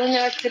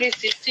 Thessalonians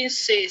 3:16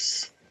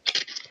 says,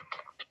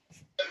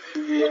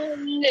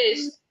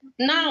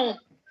 now,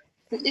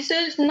 it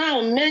says,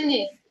 now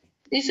may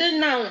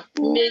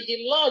the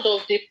Lord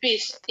of the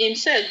peace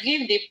himself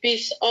give the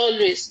peace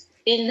always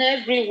in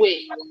every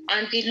way,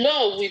 and the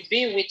Lord will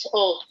be with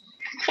all.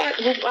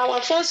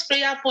 Our first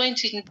prayer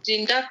point in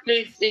that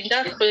the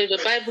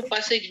Bible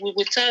passage, we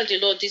will tell the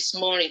Lord this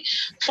morning,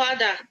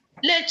 Father,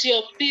 let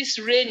your peace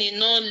reign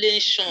in all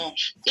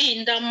nations.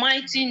 In the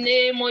mighty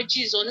name of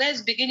Jesus.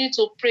 Let's begin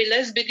to pray.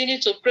 Let's begin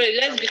to pray.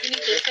 Let's begin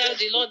to tell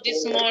the Lord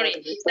this morning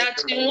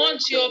that we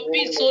want your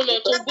peace, oh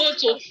Lord, to go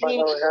to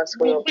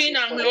Ukraine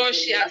and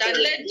Russia. That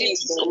let the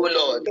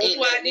Lord,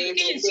 who are the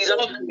kings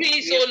of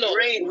peace, oh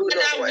Lord.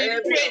 Father, we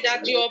pray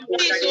that your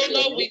peace, oh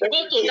Lord, will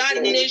go to that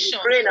nation.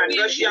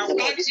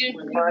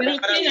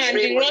 Ukraine and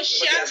the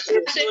Russia as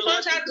a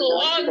counter to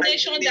all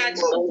nations that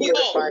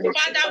war.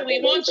 Father, we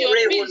want your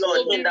peace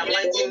to be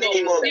blessed,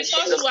 Lord,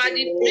 because you are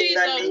the peace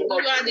of, you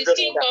are the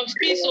King of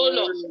peace, oh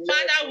Lord.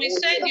 Father, we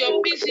send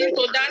your peace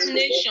into that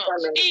nation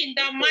in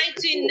the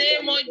mighty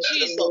name of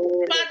Jesus.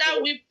 Father,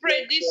 we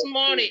pray this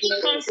morning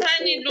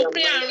concerning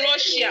Ukraine and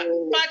Russia.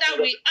 Father,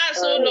 we ask,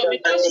 oh Lord,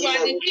 because you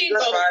are the King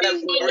of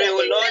peace, oh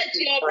Lord, let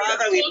your peace,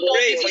 oh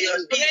Lord, begin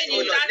to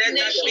reign in that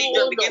nation, oh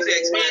Lord.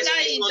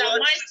 Father, in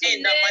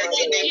the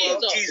mighty name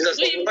of Jesus,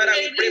 we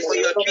pray for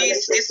your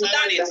peace this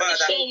morning,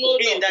 Father,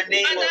 in the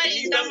name of Jesus.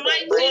 In the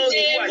mighty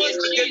name of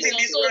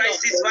Jesus, oh Lord.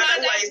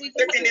 Father, we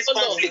pray, oh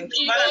Lord,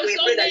 Father, we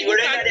pray that you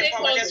render them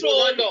powerless, oh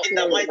Lord, in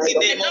the mighty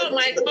name of Jesus. Oh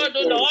my God,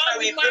 oh Lord, all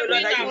human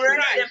beings are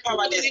right.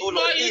 We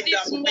call you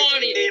this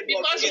morning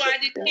because you are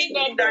the King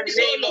of peace,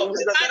 oh Lord.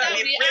 Father,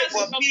 we ask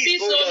for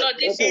peace, oh Lord,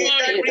 this morning.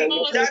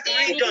 That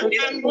region,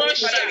 and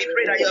Russia, we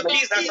pray that your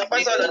peace that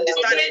surpasses all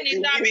understanding,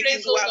 you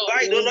begin to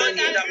abide, oh Lord, in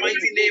the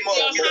mighty name of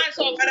Jesus.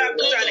 Father,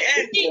 put an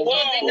end to war,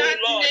 oh Lord,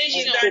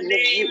 in the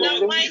name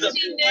of Jesus.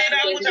 Father,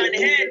 put an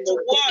end to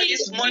war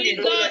this morning,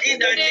 oh Lord, in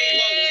the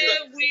name of Jesus.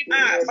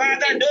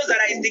 Father, those that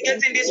are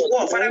instigating this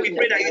war, Father, we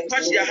pray that you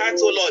touch their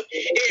hearts, oh Lord,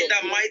 in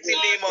the mighty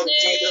name of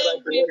Jesus.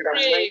 We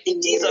pray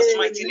in Jesus'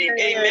 mighty name.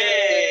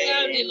 Amen.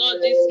 Tell the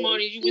Lord this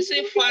morning, you will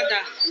say,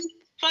 Father,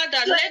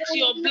 let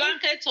your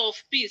blanket of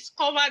peace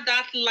cover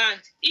that land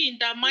in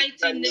the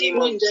mighty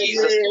name of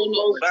Jesus, oh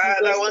Lord.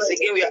 Father, once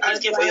again, we are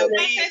asking for your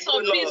peace,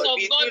 oh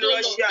Lord, between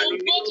Russia and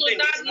Ukraine. Go to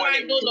that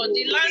land, oh Lord,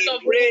 the land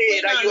of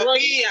Ukraine and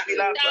Russia.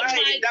 That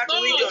my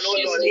God, region, oh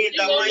Lord, in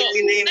the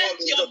mighty name of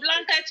Jesus.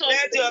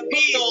 Let your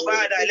peace,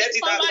 Father, let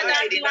it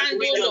abide in that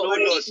region, oh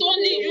Lord. It's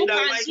only you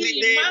can do it,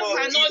 man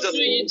cannot do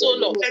it, oh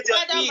Lord.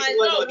 Father, my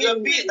God,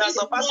 your peace that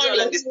surpasses all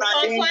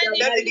understanding,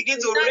 let it begin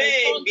to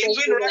reign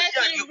between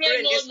Russia and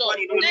Ukraine this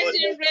morning. Let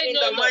it rain, in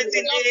the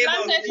mighty name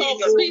of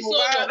Jesus.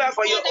 Father,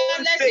 for your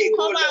own sake,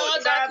 oh Lord.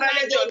 Father,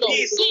 let your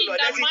peace, oh Lord,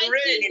 let it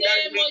rain in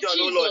that region,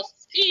 oh Lord.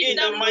 In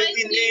the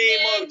mighty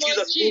name of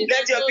Jesus.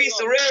 Let your peace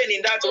reign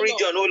in that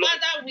region, oh Lord.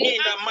 In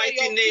the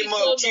mighty name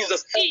of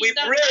Jesus. We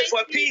pray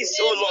for peace,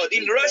 oh Lord,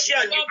 in Russia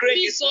and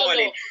Ukraine this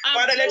morning.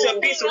 Father, let your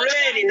peace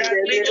reign in that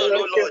region,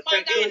 oh Lord.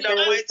 In the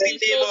mighty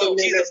name of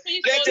Jesus.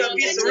 Let your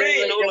peace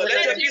reign, oh Lord.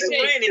 Let your peace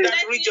reign in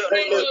that region,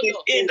 oh Lord.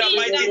 In the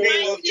mighty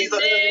name of Jesus.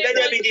 Let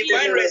there be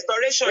divine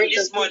restoration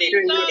this morning.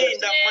 In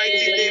the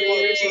mighty name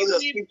of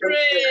Jesus.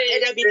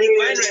 Let there be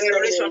divine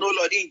restoration, oh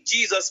Lord, in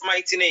Jesus'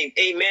 mighty name.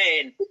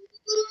 Amen.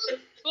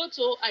 Go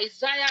to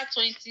Isaiah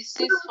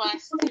 26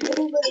 verse 2.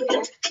 We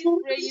are still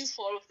praying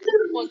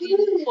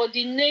for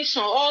the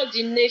nation, all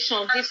the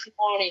nations this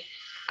morning.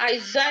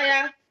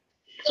 Isaiah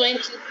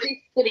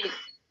 26:3.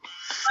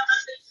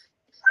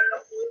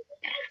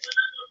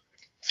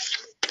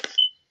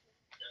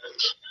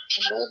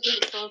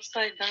 It's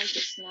upside down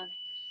this man.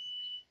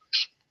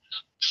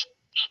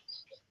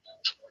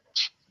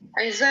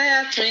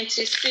 Isaiah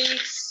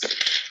 26.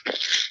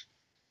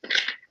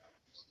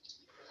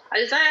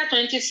 Isaiah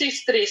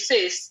 26:3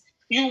 says,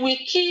 "You will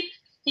keep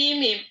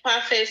him in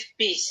perfect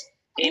peace,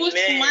 whose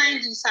mind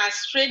is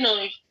astray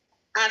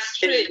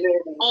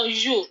on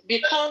you,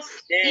 because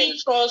he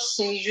trusts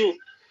in you."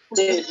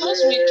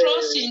 Because we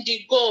trust in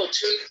the God,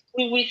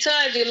 we will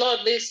tell the Lord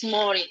this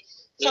morning,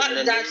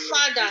 Father,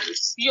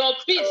 your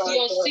peace,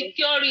 your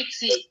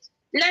security,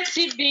 let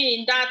it be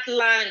in that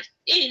land.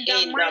 In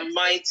the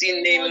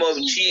mighty name of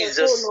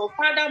Jesus. Oh,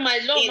 Father, my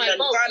Lord, my God.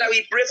 Father,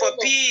 we pray for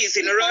peace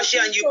in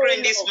Russia and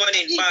Ukraine this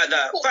morning,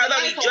 Father. Father,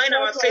 we join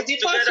our faith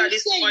together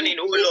this morning,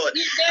 oh Lord.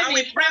 And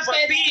we pray for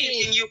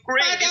peace in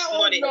Ukraine this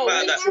morning,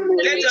 Father.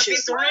 Let your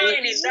peace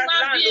reign in that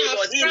land, oh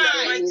Lord, in the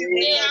mighty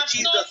name of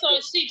Jesus.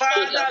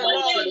 Father,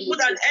 Lord,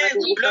 put an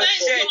end to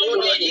bloodshed, oh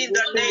Lord, in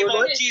the name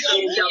of Jesus.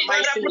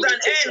 Father, put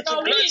an end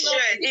to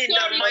bloodshed in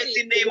the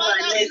mighty name of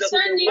Jesus.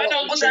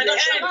 Father, put an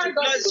end to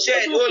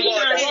bloodshed, oh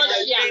Lord, in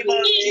the name of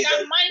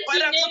Jesus.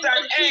 Father, put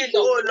an end, oh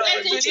Lord, to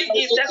this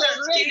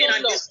incessant killing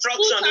and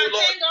destruction, oh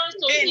Lord,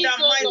 in the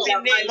mighty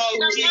name of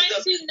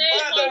Jesus.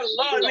 Father,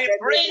 Lord, we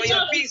pray for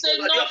your peace, oh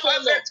Lord, your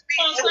perfect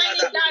peace, oh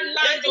Father.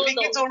 Let it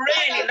begin to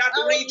reign in that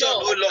region, oh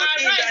Lord,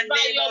 in the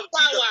name of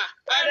Jesus.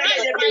 Father, let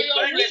there be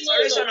divine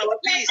restoration of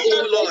peace,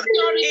 oh Lord,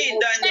 in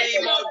the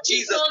name of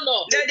Jesus.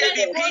 Let there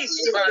be peace,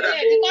 Father.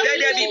 Let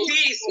there be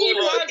peace, oh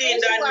Lord, in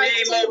the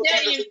name of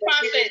Jesus.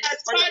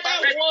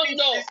 Father, oh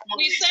Lord,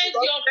 we send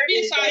your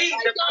peace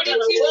and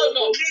security, oh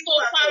Lord, to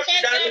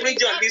perfect that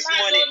region this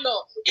morning.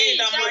 In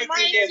the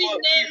mighty name of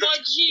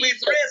Jesus. We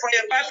pray for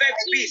your perfect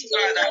peace,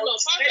 Father.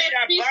 Let it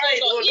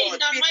abide, oh Lord,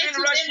 between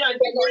Russia and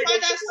Ukraine.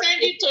 Father,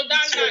 send it to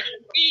that land.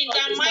 In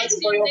the mighty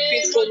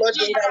name of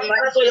Jesus.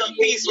 For your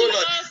peace, oh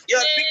Lord.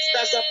 Your peace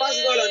that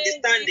surpasses all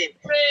understanding.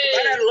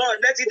 Father, Lord,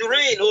 let it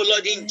rain, oh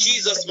Lord, in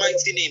Jesus'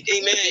 mighty name.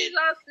 Amen. In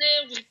Jesus'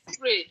 name we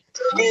pray.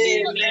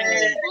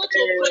 Amen. Go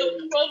to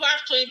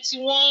Proverbs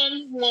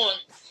 21:1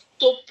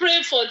 to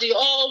pray for the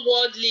all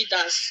world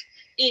leaders.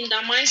 In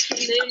the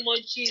mighty name of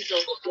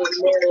Jesus.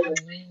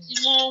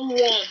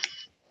 21:1.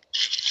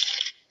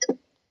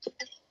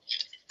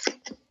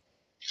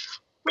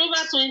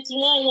 Proverbs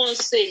 21:1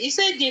 say, he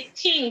said, the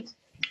king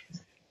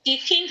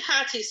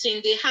heart is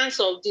in the hands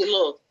of the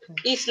Lord.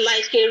 It's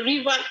like a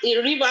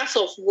rivers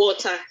of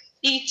water.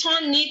 He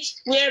turns it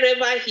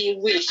wherever he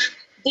wishes.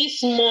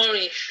 This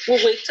morning,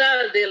 we will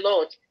tell the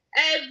Lord,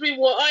 every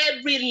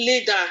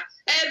leader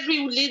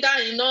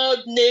in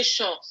all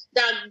nations,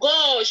 that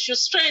God should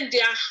strengthen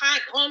their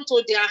heart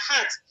onto their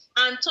heart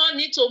and turn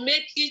it to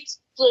make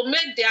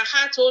their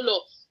heart, oh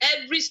Lord,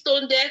 every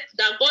stone there,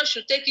 that God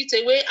should take it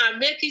away and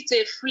make it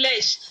a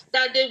flesh,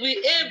 that they will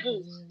be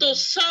able to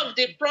solve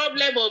the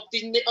problem of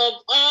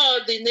all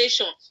the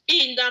nation.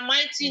 In the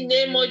mighty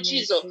name of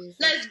Jesus,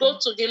 let's go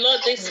to the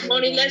Lord this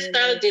morning. Let's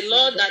tell the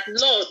Lord that,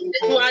 Lord, you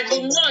are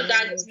the one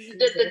that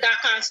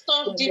can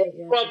stop the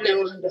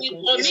problem. We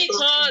commit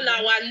all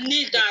our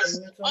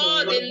leaders,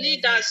 all the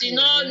leaders in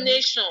all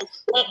nations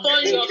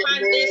upon your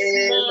hand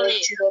this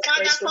morning.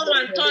 Father, come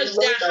and touch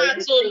their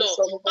hearts, oh Lord.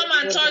 Come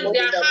and touch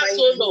their hearts,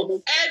 oh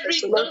Lord.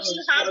 Don't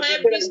you have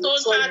every stone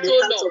heart,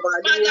 oh Lord.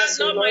 Father,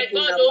 Lord, my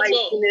God, oh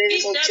Lord.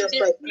 Give them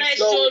the flesh,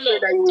 oh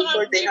Lord.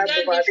 Give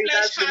them the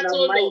flesh heart,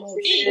 oh Lord.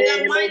 In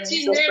the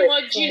mighty name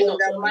of Jesus.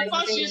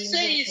 Because you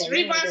say it's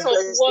rivers of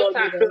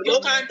water. You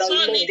can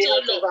turn it,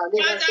 oh Lord.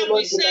 Father,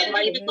 we send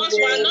you because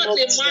we are not a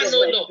man,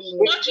 oh Lord.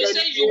 What you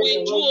say you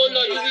will do, oh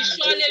Lord, you will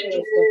surely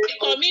do. We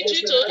commit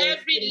you to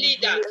every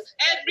leader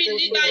in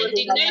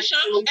the nation,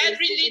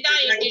 every leader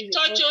in the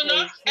church, oh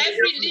Lord,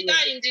 every leader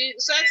in the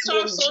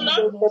sectors, oh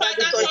Lord.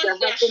 Father, touch their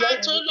heart,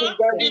 oh Lord.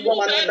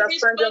 Remove every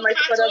stone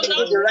heart, oh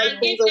Lord, and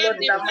give them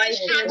the flesh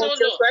heart, oh Lord.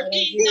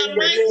 In the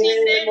mighty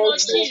name of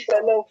Jesus.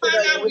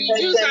 Father, we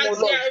use as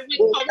we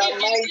commit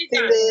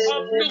the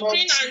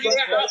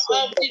leader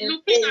of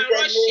Ukraine and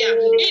Russia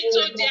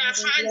into their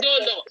hand, oh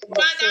Lord.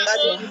 Father,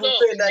 oh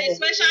Lord,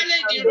 especially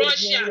the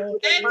Russia,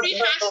 every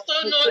heart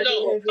stone, oh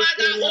Lord.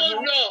 Father, oh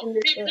Lord,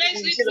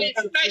 replace it with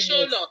flesh,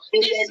 oh Lord.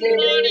 This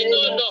morning,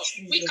 oh Lord,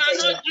 we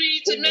cannot do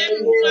it.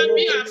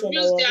 Maybe have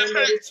used their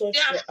hands, they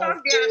have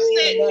come, they have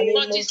said,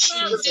 but it's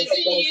not they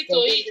didn't yield to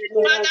it.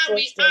 Father,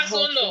 we ask,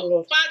 oh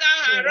Lord, Father,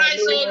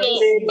 arise, oh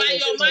Lord, by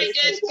your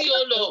majesty,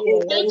 oh Lord,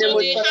 go to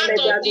the heart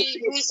of the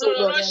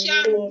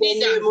Russian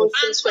leader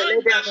and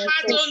turn their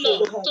heart, oh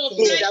Lord, to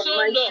flesh,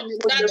 oh Lord,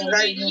 that we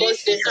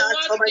listen to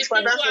what the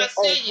people are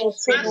saying.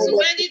 As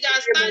many that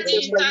are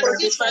standing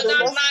intercede for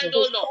that land,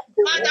 oh Lord.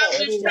 Father,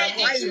 we pray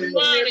this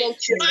morning.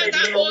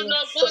 Father, oh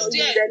Lord, go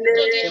there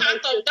to the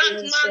heart of that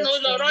man, oh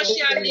Lord,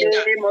 Russian leader,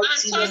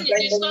 and turn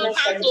the stone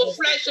heart to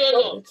flesh, oh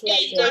Lord.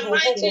 In the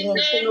mighty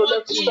name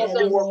of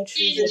Jesus. In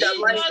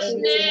Jesus'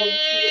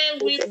 name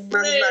we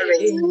pray.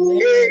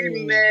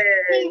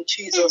 Amen.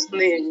 Jesus'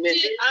 name.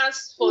 We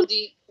ask for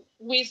the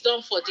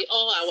wisdom for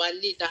all our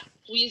leader.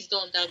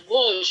 Wisdom, that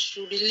God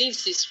should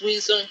release his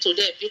wisdom to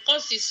them,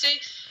 because he said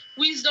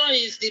wisdom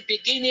is the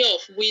beginning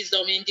of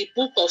wisdom in the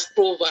book of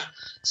Proverbs.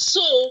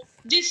 So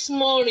this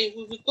morning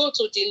we will go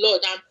to the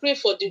Lord and pray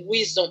for the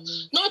wisdom.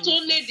 Not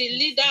only the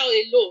leader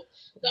alone,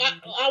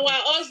 our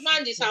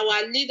husband is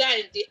our leader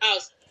in the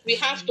house. We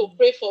have to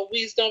pray for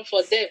wisdom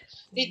for them.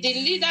 The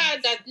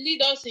leader that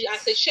lead us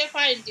as a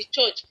shepherd in the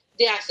church,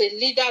 they are a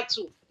leader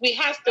too. We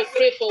have to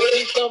pray for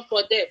wisdom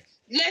for them.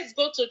 Let's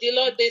go to the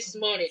Lord this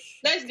morning.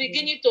 Let's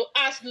begin to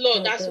ask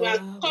Lord as we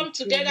have come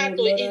together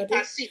to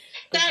intercede.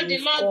 Tell the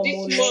Lord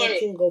this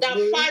morning that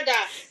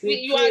Father,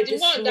 you are the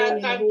one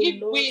that can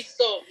give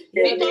wisdom.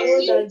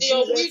 Because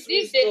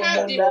if they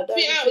have the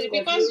fear,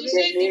 because you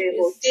say the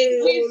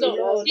wisdom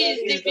is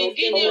the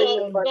beginning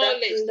of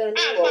knowledge.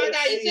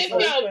 Father, you say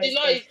fear of the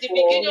Lord is the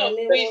beginning of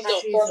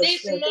wisdom.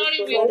 This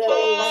morning we call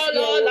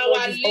all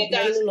our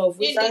leaders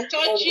in the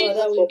churches,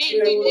 in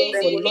the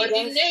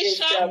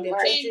nation,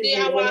 in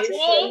our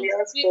home.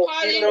 We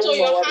call into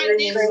your hand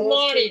this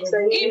morning.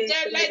 Give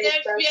them, let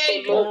them fear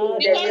you.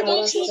 Because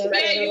those who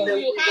fear you,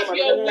 you have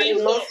your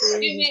wisdom.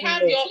 You will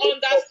have your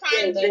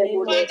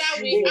understanding.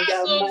 Father, we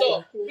ask, O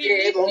Lord,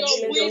 release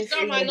your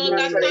wisdom and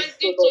understanding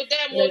to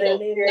them, O Lord,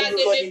 that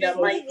they may be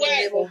ruled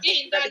well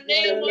in the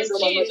name of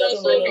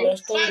Jesus, O Lord.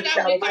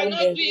 Father, we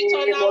cannot do it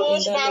on our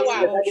own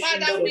power.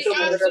 Father, we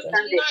ask you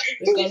tonight,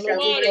 this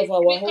morning.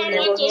 We come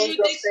unto you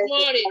this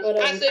morning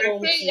as a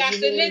prayer,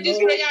 as a ladies'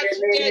 prayer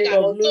together.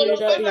 To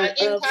come and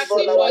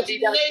intercede for the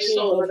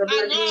nation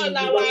and all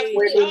the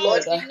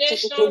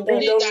nation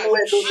leaders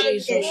and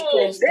homes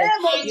and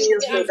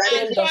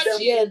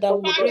churches.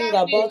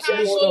 Father, we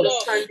ask, O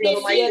Lord, the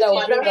fear that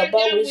will bring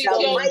about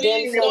wisdom in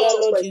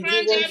them,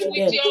 Father Lord,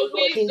 you give unto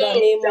them. In the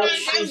name of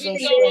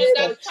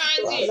Jesus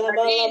Christ. In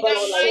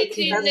the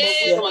mighty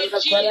name of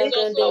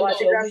Jesus, O Lord.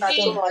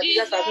 In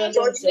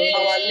Jesus' name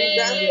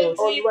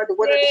we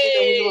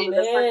pray.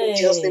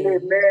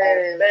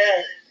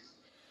 Amen.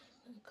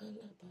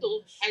 So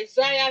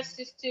Isaiah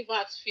 60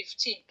 verse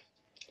 15.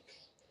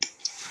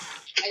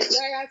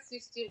 Isaiah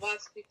 60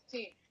 verse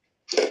 15.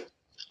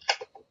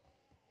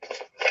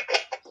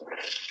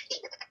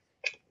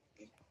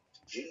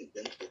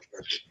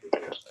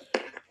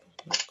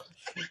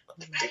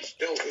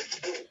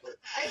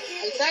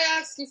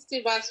 Isaiah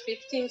 60 verse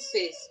 15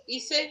 says, he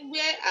said,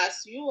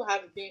 whereas you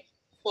have been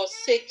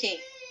forsaken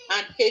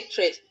and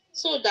hatred,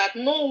 so that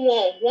no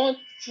one wants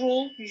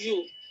through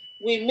you,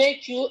 we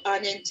make you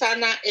an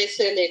eternal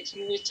excellent.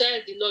 You will tell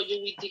the Lord,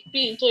 you will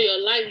decree into your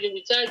life, you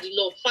will tell the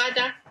Lord,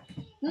 Father,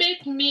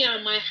 make me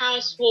and my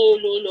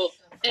household, O Lord,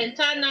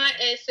 eternal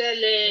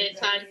excellence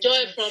and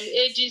joy from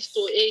ages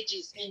to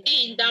ages.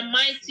 In the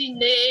mighty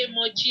name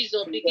of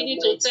Jesus, beginning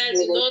to tell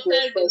the Lord,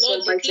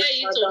 declare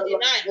it on the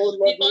line.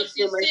 Because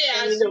you say,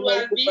 as you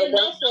have been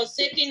not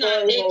forsaken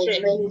and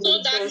hatred, so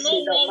that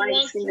no one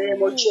wants to you,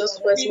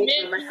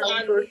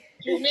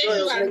 we make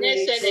you an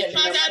excellent.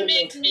 Father,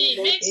 make me,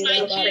 make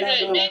my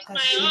children, make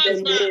my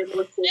husband,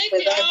 make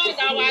all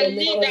our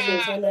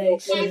leaders.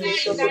 Father,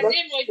 in the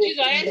name of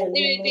Jesus,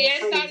 the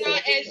eternal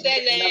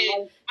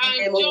excellence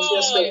and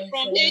joy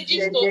from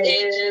ages to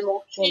ages.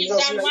 In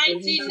the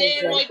mighty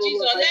name of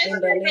Jesus, let's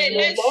pray.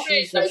 Let's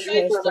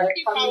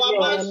keep our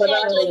mouth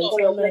shut, O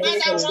Lord.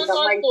 Father, want us to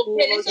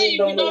pray. They say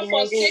you will not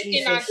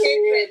forsaken and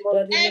hatred.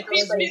 Every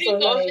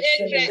spirit of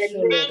hatred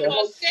and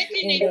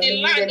forsaken in the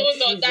land, O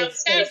Lord, that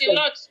tell the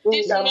Lord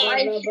this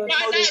morning.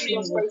 Father,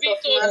 remove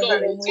it, O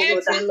Lord.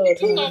 Every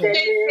spirit of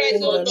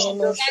hatred, O Lord,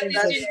 that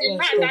is in the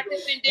land, that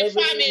is in the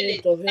family,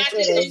 that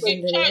is in the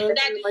church,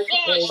 that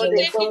God should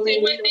take it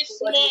away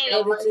this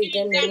morning.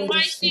 In the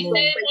mighty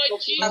name of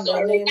Jesus,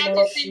 that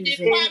is in the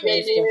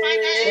family.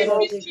 Father,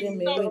 every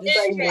spirit of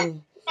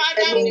hatred,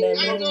 Father, we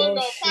ask, O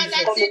Lord,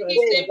 Father, take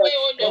it away,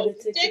 O Lord.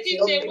 Take it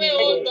away, O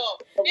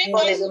Lord.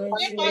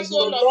 Make us, O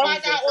Lord,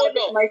 Father, O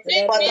Lord. Make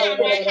me and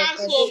my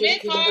household,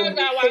 make all our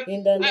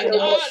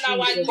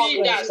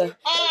leaders,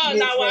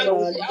 all our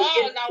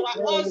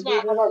husbands, the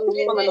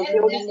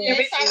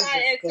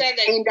eternal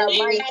excellence. In the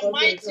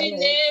mighty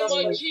name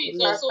of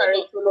Jesus, O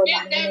Lord.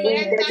 Make them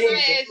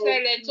eternal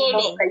excellence, O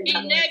Lord.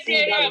 In every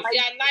area of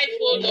their life,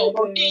 O Lord.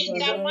 In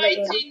the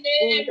mighty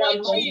name of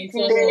Jesus, O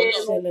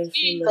Lord.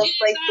 In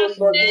Jesus'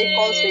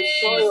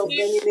 name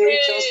we pray.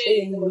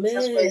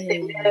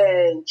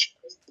 Amen.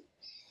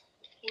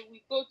 We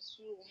go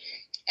to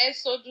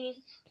Exodus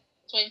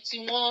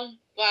 21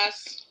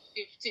 verse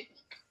 15.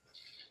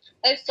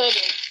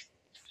 Exodus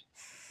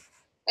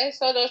 3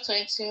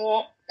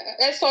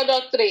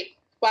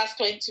 verse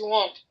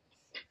 21.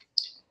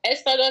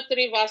 Exodus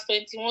 3 verse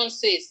 21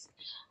 says,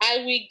 I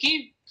will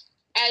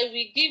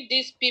give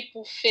these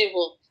people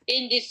favor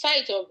in the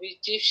sight of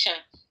Egyptian.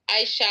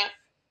 It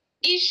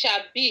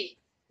shall be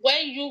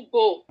when you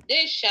go,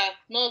 they shall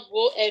not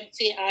go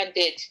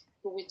empty-handed.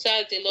 We will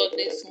tell the Lord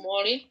this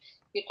morning,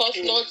 because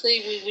Lord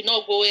said we will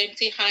not go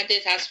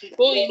empty-handed as we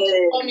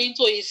come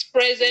into His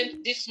presence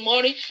this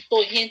morning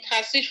to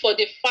intercede for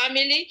the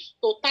family,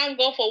 to thank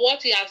God for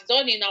what He has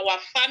done in our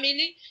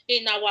family,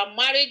 in our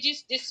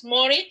marriages this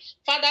morning.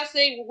 Father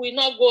said we will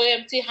not go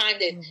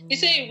empty-handed. He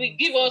said He will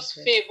give us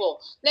favor.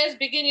 Let's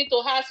begin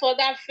to ask for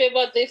that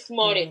favor this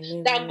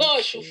morning, that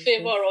God should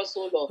favor us,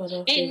 O Lord,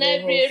 in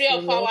every area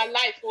of our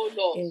life, O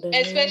Lord,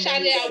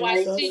 especially our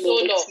seed,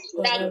 O Lord,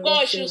 that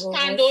God should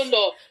stand, O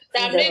Lord.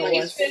 that make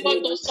His favor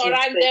to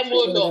surround them,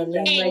 oh Lord.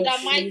 In the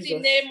mighty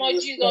name of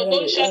Jesus,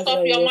 don't shut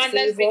up your mouth.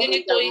 Let's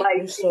begin to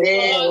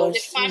all the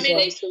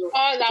family,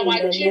 all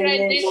our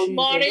children this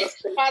morning.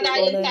 Father,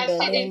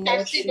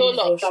 intercede, oh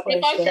Lord.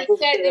 Because you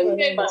said in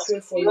favor,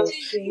 it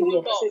is you,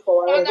 Lord.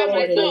 Father,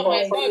 my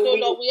God, oh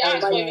Lord, we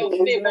ask for your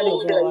favor,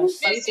 oh Lord.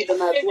 Make this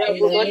favor In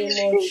the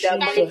name of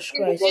Jesus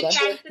Christ,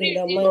 in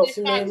the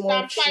mighty name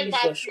of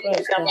Jesus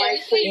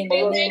Christ, in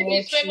the name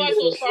of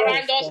Jesus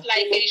surround us Christ,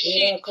 like a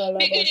shield,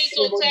 beginning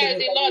to tell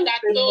the Lord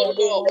that, oh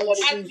Lord,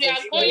 as we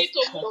are going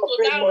to move to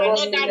that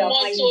another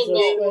month, oh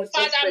Lord,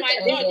 Father, my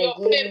God, your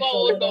favor,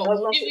 oh Lord,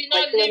 you will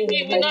not leave me,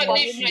 you will not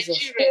leave my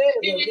children,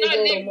 you will not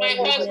leave my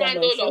husband,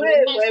 oh Lord,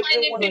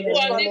 concerning people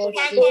on this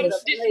platform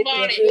this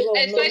morning,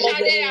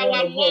 especially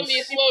our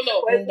mommies, oh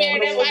Lord,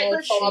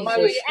 wherever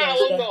we are,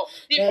 oh Lord,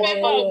 the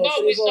favor of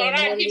God will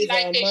surround him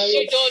like a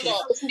shield, oh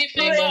Lord, the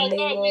favor of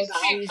God will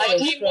speak for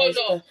him, oh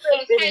Lord,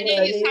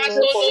 concerning his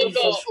household, oh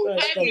Lord,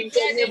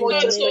 everywhere they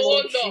come to,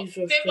 oh Lord,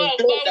 favor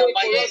of God will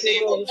be way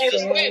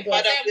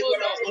for them, oh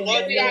Lord,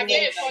 it will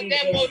again for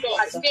them, oh Lord,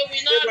 they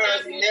will not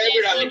have good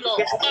things, oh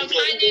Lord,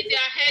 concerning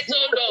their heads,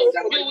 oh Lord,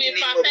 you will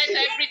perfect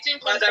everything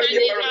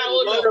concerning her,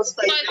 oh Lord,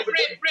 so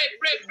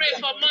pray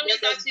for mommy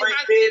that she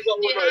has this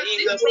program,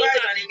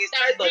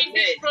 that bring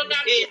this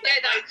program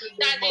together,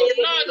 that the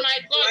Lord, my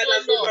God,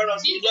 oh Lord,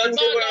 is the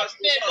God of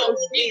favor,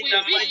 he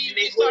will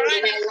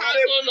surround his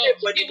house, oh Lord,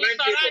 he will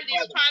surround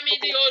his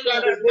family, oh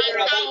Lord, and her,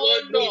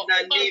 oh Lord,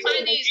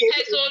 concerning his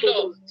head, oh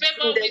Lord,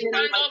 favor will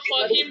stand up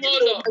for him, oh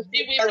Lord, he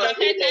will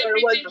protect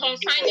everything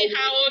concerning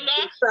her, oh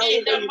Lord,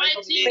 in the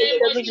mighty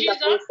name of Jesus,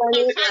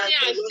 concerning her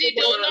seed,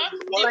 oh Lord, the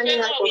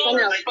favor of God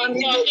will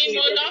speak for him,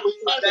 oh Lord,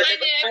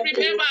 concerning every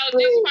member of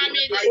this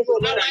family, our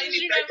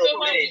children,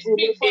 favor will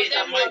speak for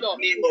them, oh Lord,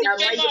 the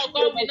favor of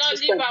God will not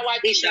leave our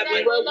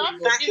children, oh Lord,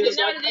 he will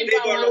not leave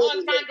our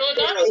husband, oh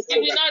Lord, he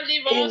will not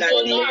leave us,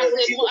 oh Lord, as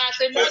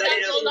a mother,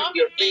 oh Lord,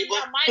 in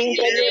the mighty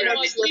name of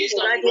Jesus, he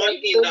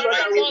will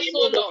protect us,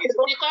 oh Lord,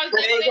 because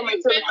they say the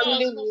favor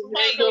us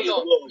spoil, oh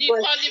Lord, the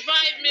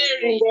qualified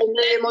Mary, let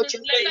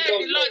the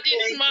Lord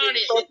this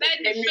morning, let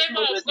the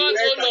favor of God,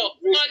 oh Lord,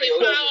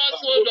 qualify us,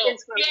 oh Lord,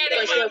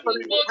 wherever we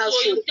go to a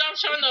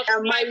junction of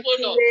life, oh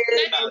Lord,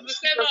 let the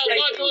favor of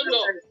God, oh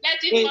Lord, let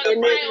it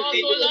qualify us,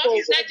 oh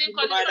Lord, let it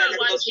qualify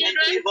our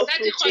children,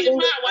 let it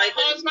qualify our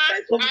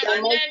husband, as a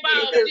member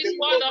of this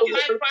world of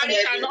life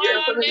parish and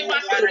all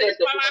members of this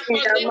power for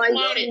this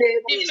morning.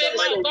 The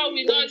favor of God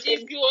will not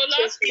leave you, O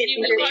Lord. He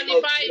will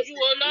qualify you, O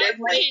Lord,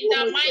 in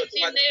the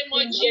mighty name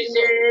of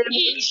Jesus.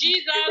 In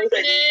Jesus'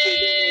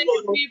 name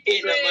we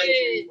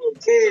pray.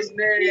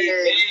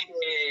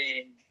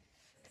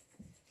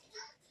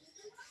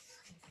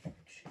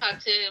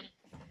 Amen.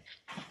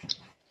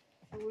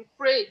 We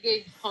pray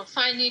again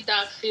concerning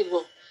that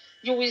favor.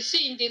 You will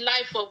see in the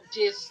life of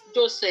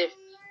Joseph,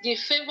 the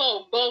favor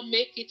of God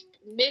make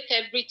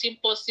everything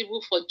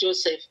possible for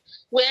Joseph.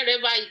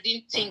 Wherever he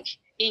didn't think,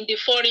 in the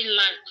foreign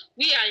land,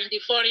 we are in the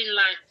foreign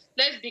land.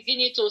 Let's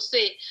begin to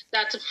say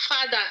that,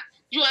 Father,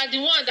 you are the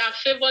one that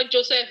favored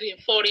Joseph in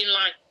foreign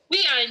land.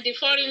 We are in the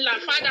foreign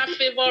land. Father,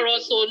 favor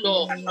us, O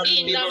Lord.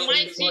 In the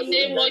mighty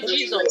name of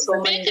Jesus.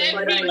 Make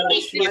every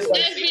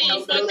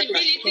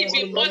impossibility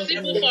be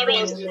possible for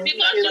us.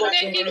 Because you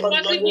make it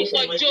possible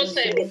for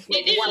Joseph.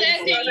 He didn't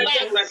let him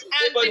laugh.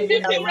 And the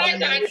people rise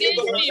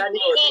against him.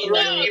 But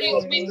God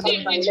is with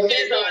him with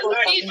favor.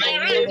 He's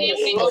around him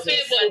with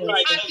favor.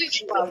 As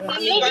he's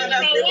moving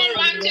from one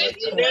vantage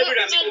to the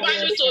other.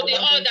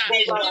 The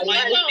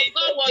favor of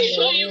God was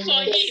showing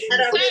for him.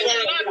 Thank the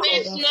Lord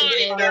this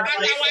morning. As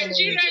our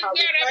children,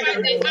 wherever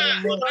they are,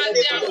 as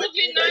they are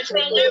moving out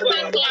from one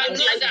place to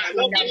another,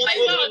 the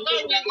favor of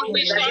God will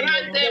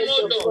surround them,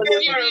 O Lord.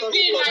 He will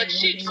be like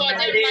sheep for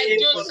them, like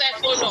Joseph,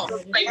 O Lord.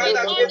 He will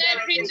turn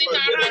everything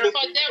around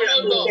for them, O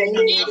Lord.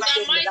 In the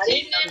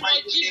mighty name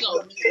of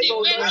Jesus, the favor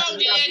will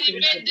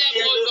elevate them,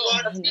 O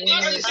Lord.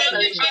 Because it's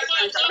only favor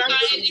of God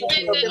that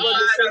elevated us.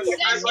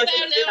 Let's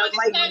tell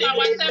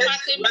ourselves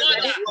as a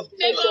mother,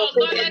 favor of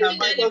God, let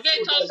it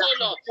elevate us, O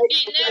Lord.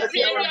 In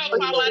every area of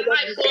our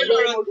life, O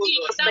Lord. In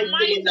the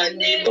mighty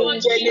name of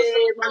Jesus'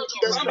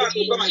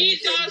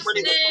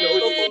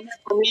 name,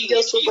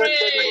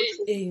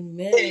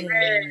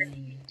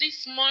 Amen.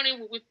 This morning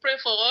we will pray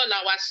for all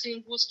our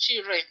singles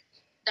children,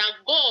 that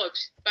God,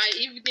 by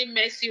evening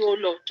mercy, O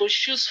Lord, to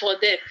choose for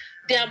them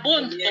their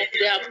bone of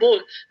their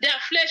bone, their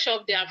flesh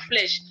of their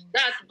flesh,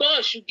 that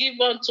God should give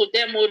unto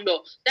them, O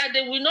Lord, that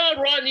they will not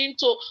run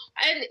into,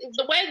 and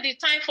when the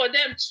time for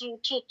them to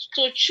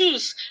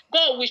choose,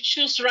 God will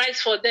choose right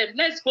for them.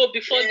 Let's go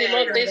before the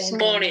Lord this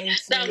morning,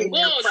 that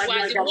God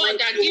was the one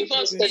that give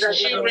us these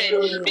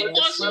children,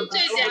 because you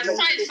say their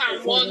signs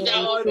and wonder,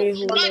 O Lord.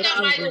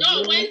 Father, my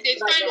Lord, when the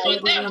time for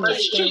them to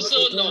choose,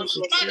 O Lord,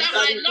 Father,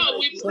 my Lord,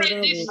 we pray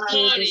this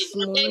morning,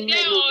 a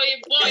girl or a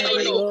boy, oh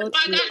Lord.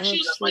 Father,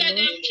 let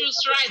them choose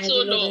right,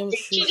 oh Lord.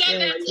 Let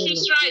them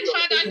choose right.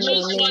 Father,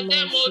 choose for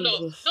them, oh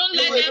Lord. Don't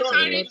let them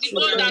carry the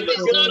one that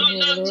is not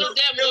belong to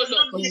them, oh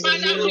Lord.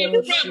 Father, we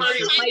pray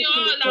concerning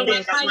all our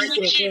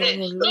single children,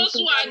 those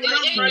who are the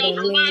age of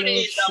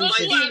marriage, those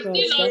who are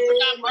still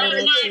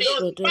unmarried.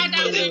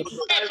 Father, we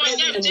pray for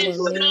them this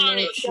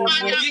morning.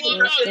 Father, oh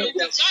Lord, you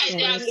will guide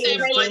their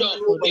steps, oh Lord.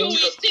 You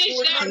will teach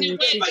them the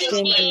way to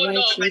go, oh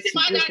Lord.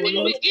 Father, you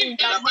will give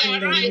them their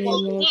right to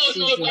go, oh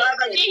Lord.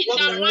 In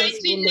the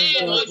mighty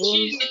name of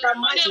Jesus,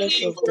 they will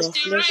use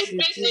the right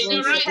place in the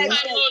right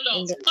time, oh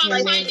Lord,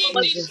 concerning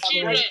these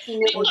children,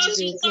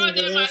 because you call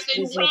them as a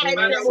prophet.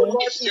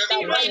 These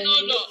children,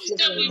 oh Lord,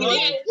 they will be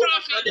a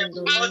prophet.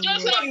 As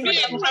Joseph be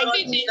a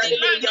prophet in the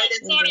land of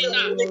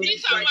foreigner,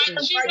 these are our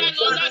children,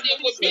 oh Lord, they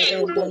will be a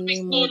prophet,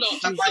 oh Lord.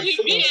 They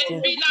will be a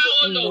pillar,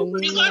 oh Lord,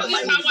 because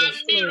it's our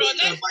mirror.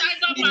 Let's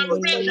stand up and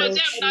pray for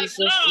them that,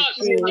 Lord,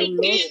 to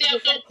lead them,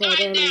 to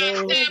guide their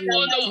step,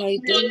 oh Lord,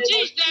 to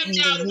teach them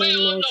their way,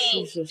 oh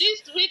Lord. This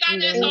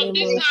wilderness of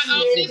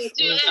this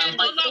land,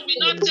 oh Lord,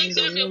 will not take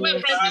them away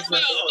from the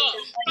way of God.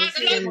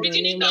 Father, let's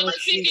begin to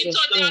speak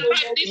into their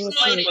life this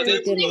morning.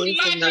 Speak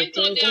life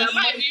into their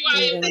life. You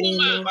are a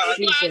woman.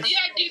 You are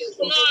here this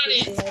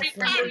morning. We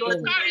carry the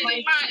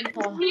life.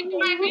 Speak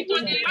life into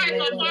the life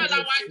of all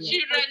our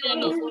children, oh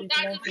Lord.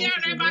 That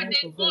wherever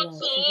they go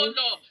to, oh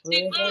Lord, the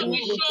God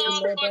will show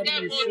up for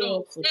them, oh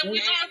Lord. They will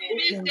not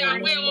miss their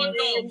way, oh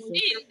Lord.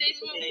 In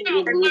the way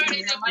of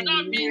marriage, they will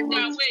not miss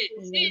their way.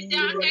 In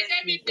their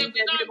academic, they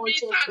will not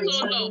miss out,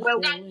 oh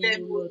Lord. That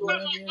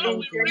come of God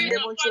will rain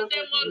upon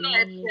them, oh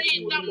Lord.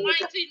 In the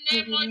mighty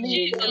name of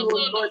Jesus, oh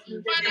Lord.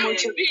 Father,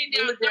 we be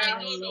their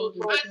guide, oh Lord.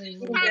 As you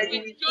stand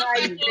with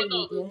Joseph, oh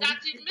Lord, that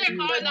he make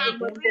all our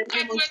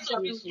crooked way to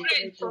be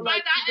straight.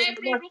 Father,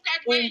 every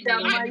crooked way in the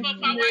life of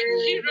our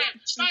children.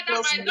 Father,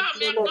 my Lord,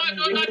 my God,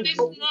 oh Lord, this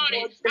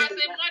morning, as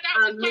a mother,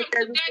 we come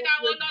together,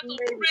 oh Lord, to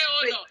pray,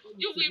 oh Lord.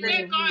 You will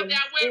make all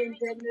their way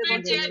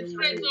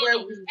straight, oh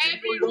Lord.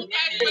 Every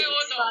crooked way,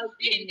 oh Lord,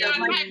 in their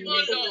life,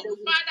 oh Lord.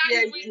 Father,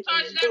 you will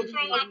touch them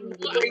from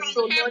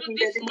heaven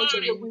this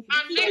morning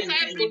and make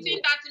everything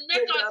that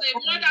make us a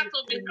mother to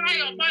be cry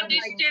upon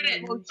these children.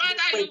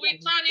 Father, you will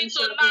turn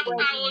into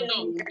laughter, oh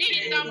Lord.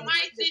 In the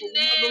mighty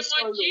name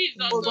of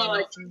Jesus, oh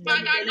Lord.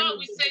 Father, Lord,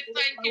 we say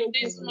thank you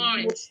this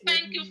morning.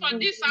 Thank you for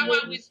this hour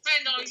we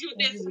spend on you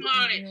this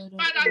morning.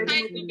 Father,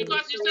 thank you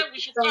because you said we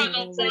should call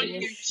upon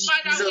you.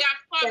 Father, we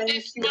have come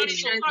this morning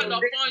to call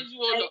upon you,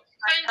 oh Lord.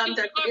 Thank you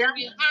because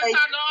we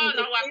answered all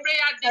our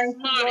prayer this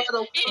morning.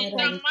 In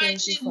the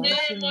mighty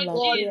name of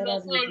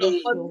Jesus, oh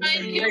Lord.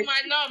 Thank you,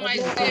 my Lord, my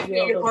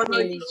Savior.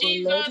 In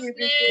Jesus'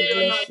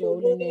 name,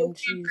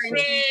 we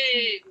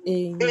pray.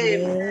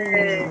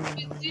 Amen.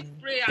 We still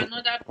pray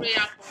another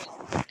prayer point.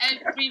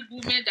 Every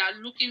woman that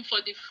are looking for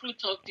the fruit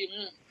of the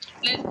womb,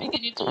 let's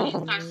begin to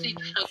intercede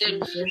for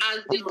them. As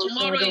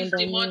tomorrow is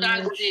the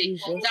Mother's Day,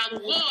 that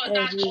God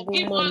that should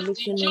give us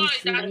the joy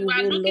that we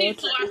are looking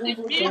to as a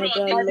mirror,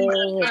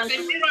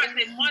 as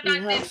a mother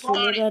this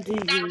morning,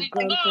 that the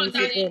God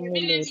that is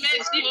feeling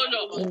mercy, oh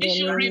Lord, He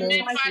should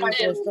remember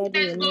them.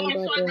 Let's go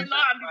before the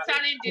Lord and be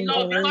telling the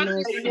Lord,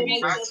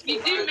 because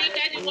He didn't make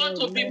anyone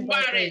to be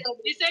barren.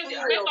 He said He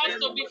make us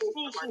to be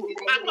fruitful.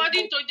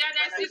 According to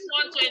Genesis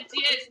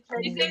 1:28,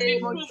 He said, be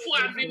fruitful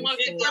and be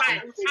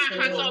multiplied,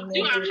 and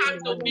subdue and have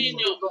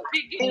dominion.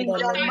 Begin to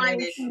tell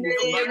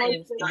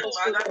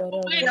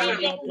maybe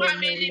your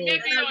family,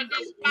 maybe on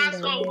this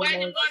platform, where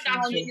the one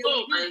that you go,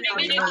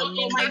 beginning to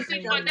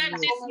intercede for them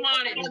this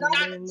morning.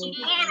 That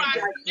tomorrow,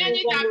 as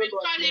many that be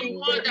calling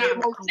mother,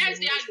 let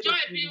their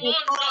joy be, oh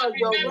Lord,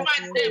 remember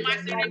them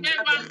as He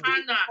remember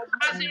Hannah,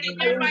 as He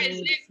remember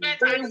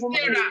Elizabeth and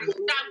Sarah,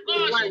 that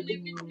God should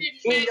give them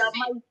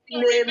mercy to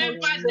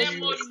remember them,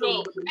 oh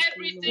Lord.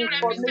 Everything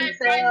represents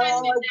kindness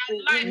in their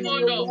life, oh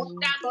Lord.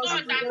 That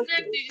God that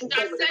said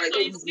to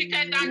His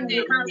wicked that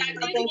day, that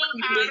this one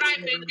can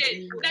arrive again.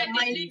 Let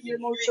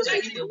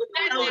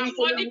their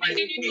body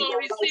begin to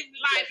receive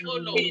life, oh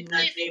Lord.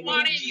 This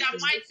morning, in the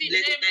mighty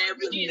name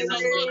of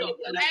Jesus, oh Lord.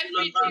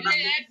 Every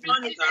delay,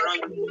 everything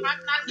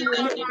partners in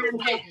our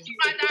way.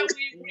 Father,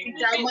 we remove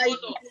it, oh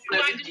Lord. You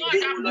are the one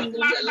that put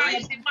laughter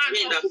in the mouth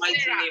of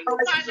Sarah.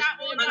 Father,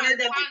 oh Lord,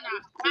 Hannah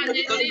and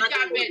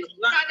Elizabeth.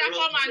 Father,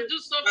 come and do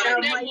so for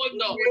them, oh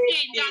Lord.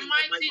 In the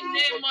mighty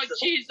name of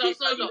Jesus,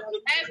 oh Lord.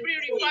 Every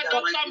report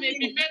of some may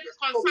be made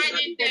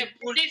concerning them.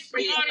 This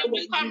morning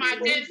we come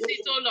against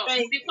it, oh Lord.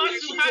 Because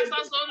you ask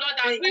us, oh Lord,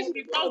 that which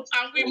report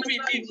can we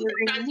believe?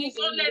 That is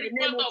only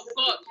report of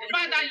God.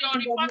 Father, your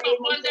report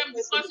upon them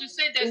because you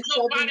say there's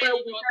no barrier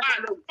in your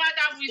hand.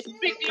 Father, we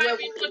speak life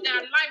into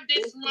their life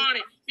this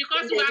morning.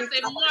 Because you are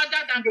a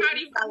mother that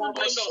carry food, oh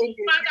Lord.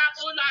 Father,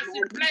 oh Lord, as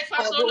you bless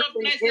us, oh Lord,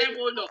 bless them,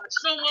 oh Lord.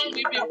 No one will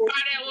be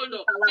barren, oh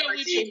Lord. They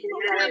will be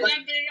fruitful in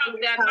every area of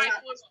their life,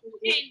 oh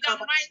Lord. In the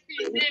mighty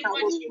name of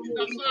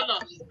Jesus, oh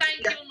Lord. Thank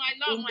you, my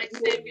Lord, my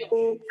Savior.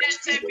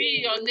 Blessed be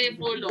your name,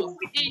 oh Lord.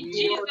 In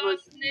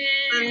Jesus'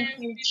 name,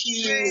 we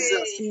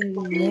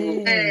pray.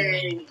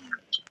 Amen.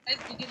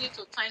 Let's begin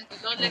to thank the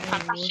Lord. Let's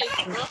appreciate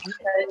the Lord.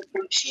 Thank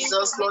you,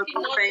 Jesus, Lord.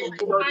 Thank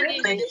you, Lord.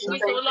 Thank you,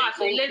 Lord.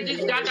 So let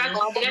this gather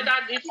together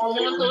this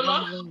month, oh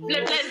Lord.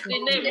 Bless the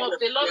name of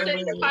the Lord.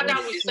 Father,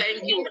 we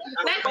thank you.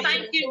 Let's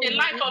thank Him the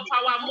life of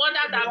our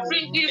mother that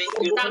bring this,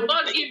 that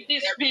God give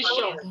this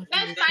vision.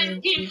 Let's thank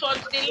Him for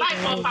the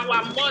life of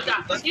our mother.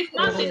 It's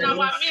not in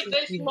our midst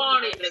this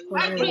morning.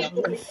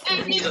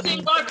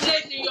 Anything God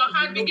lays in your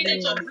hand, beginning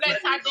to bless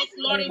her this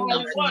morning with the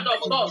word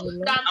of God.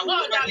 That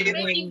God that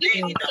breaking this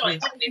vision,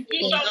 the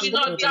vision will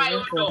not die,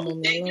 oh Lord.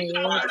 The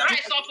vision will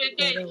rise up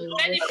again.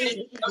 Many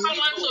people come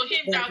unto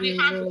Him that we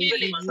have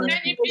healing.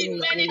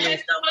 Many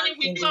testimony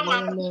will come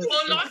up.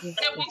 Oh Lord,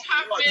 they will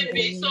have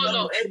babies, oh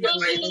Lord.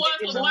 Those who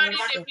want to marry,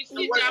 they will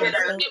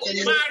see they will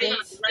marry.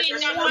 In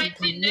the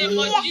mighty name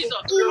of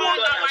Jesus, all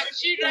our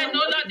children,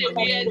 oh Lord, they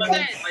will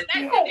excel.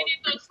 Let's begin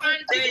to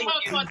thank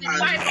God for the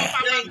life of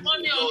our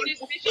mommy of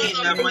this vision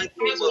of this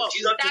pastor.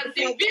 That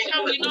the vision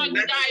will not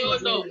die, oh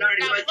Lord.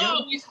 That God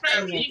will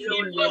strengthen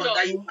him, oh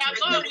Lord. That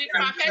God will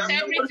perfect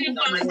everything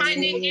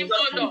concerning him,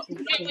 oh Lord.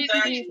 He will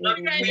see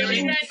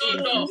children, oh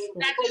Lord.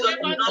 That is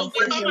able to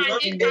become an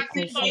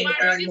intercessor for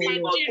marriages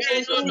and children,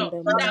 oh Lord.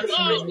 That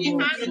God will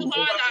handle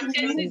all our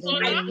cases, oh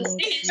Lord.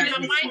 In the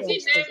mighty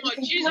name of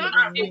Jesus,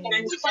 He will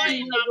put joy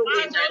in our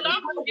mouth, oh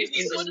Lord. He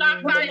will put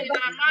laughter in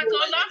our mouth,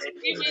 oh Lord.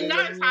 He will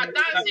dance and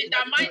dance in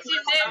the mighty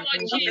name of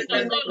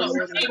Jesus, oh Lord.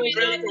 He will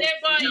not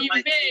labor in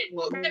vain.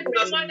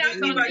 Every mother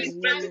on this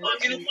platform,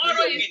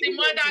 tomorrow is the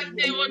Mother's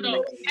Day, oh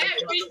Lord.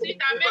 Everything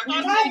that makes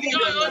us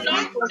enjoy, oh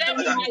Lord,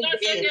 devil will not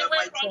take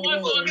away from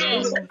us, oh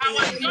Lord.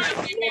 Our joy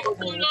will be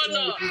full, oh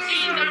Lord.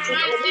 In the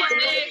mighty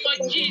name of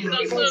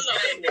Jesus, oh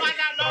Lord.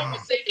 Father, Lord, we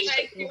say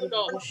thank you,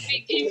 Lord.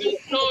 We give you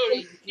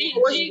glory. In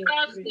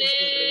Jesus'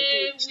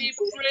 name we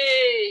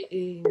pray.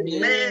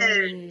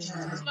 Amen.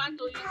 Over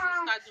to you,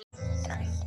 Sister.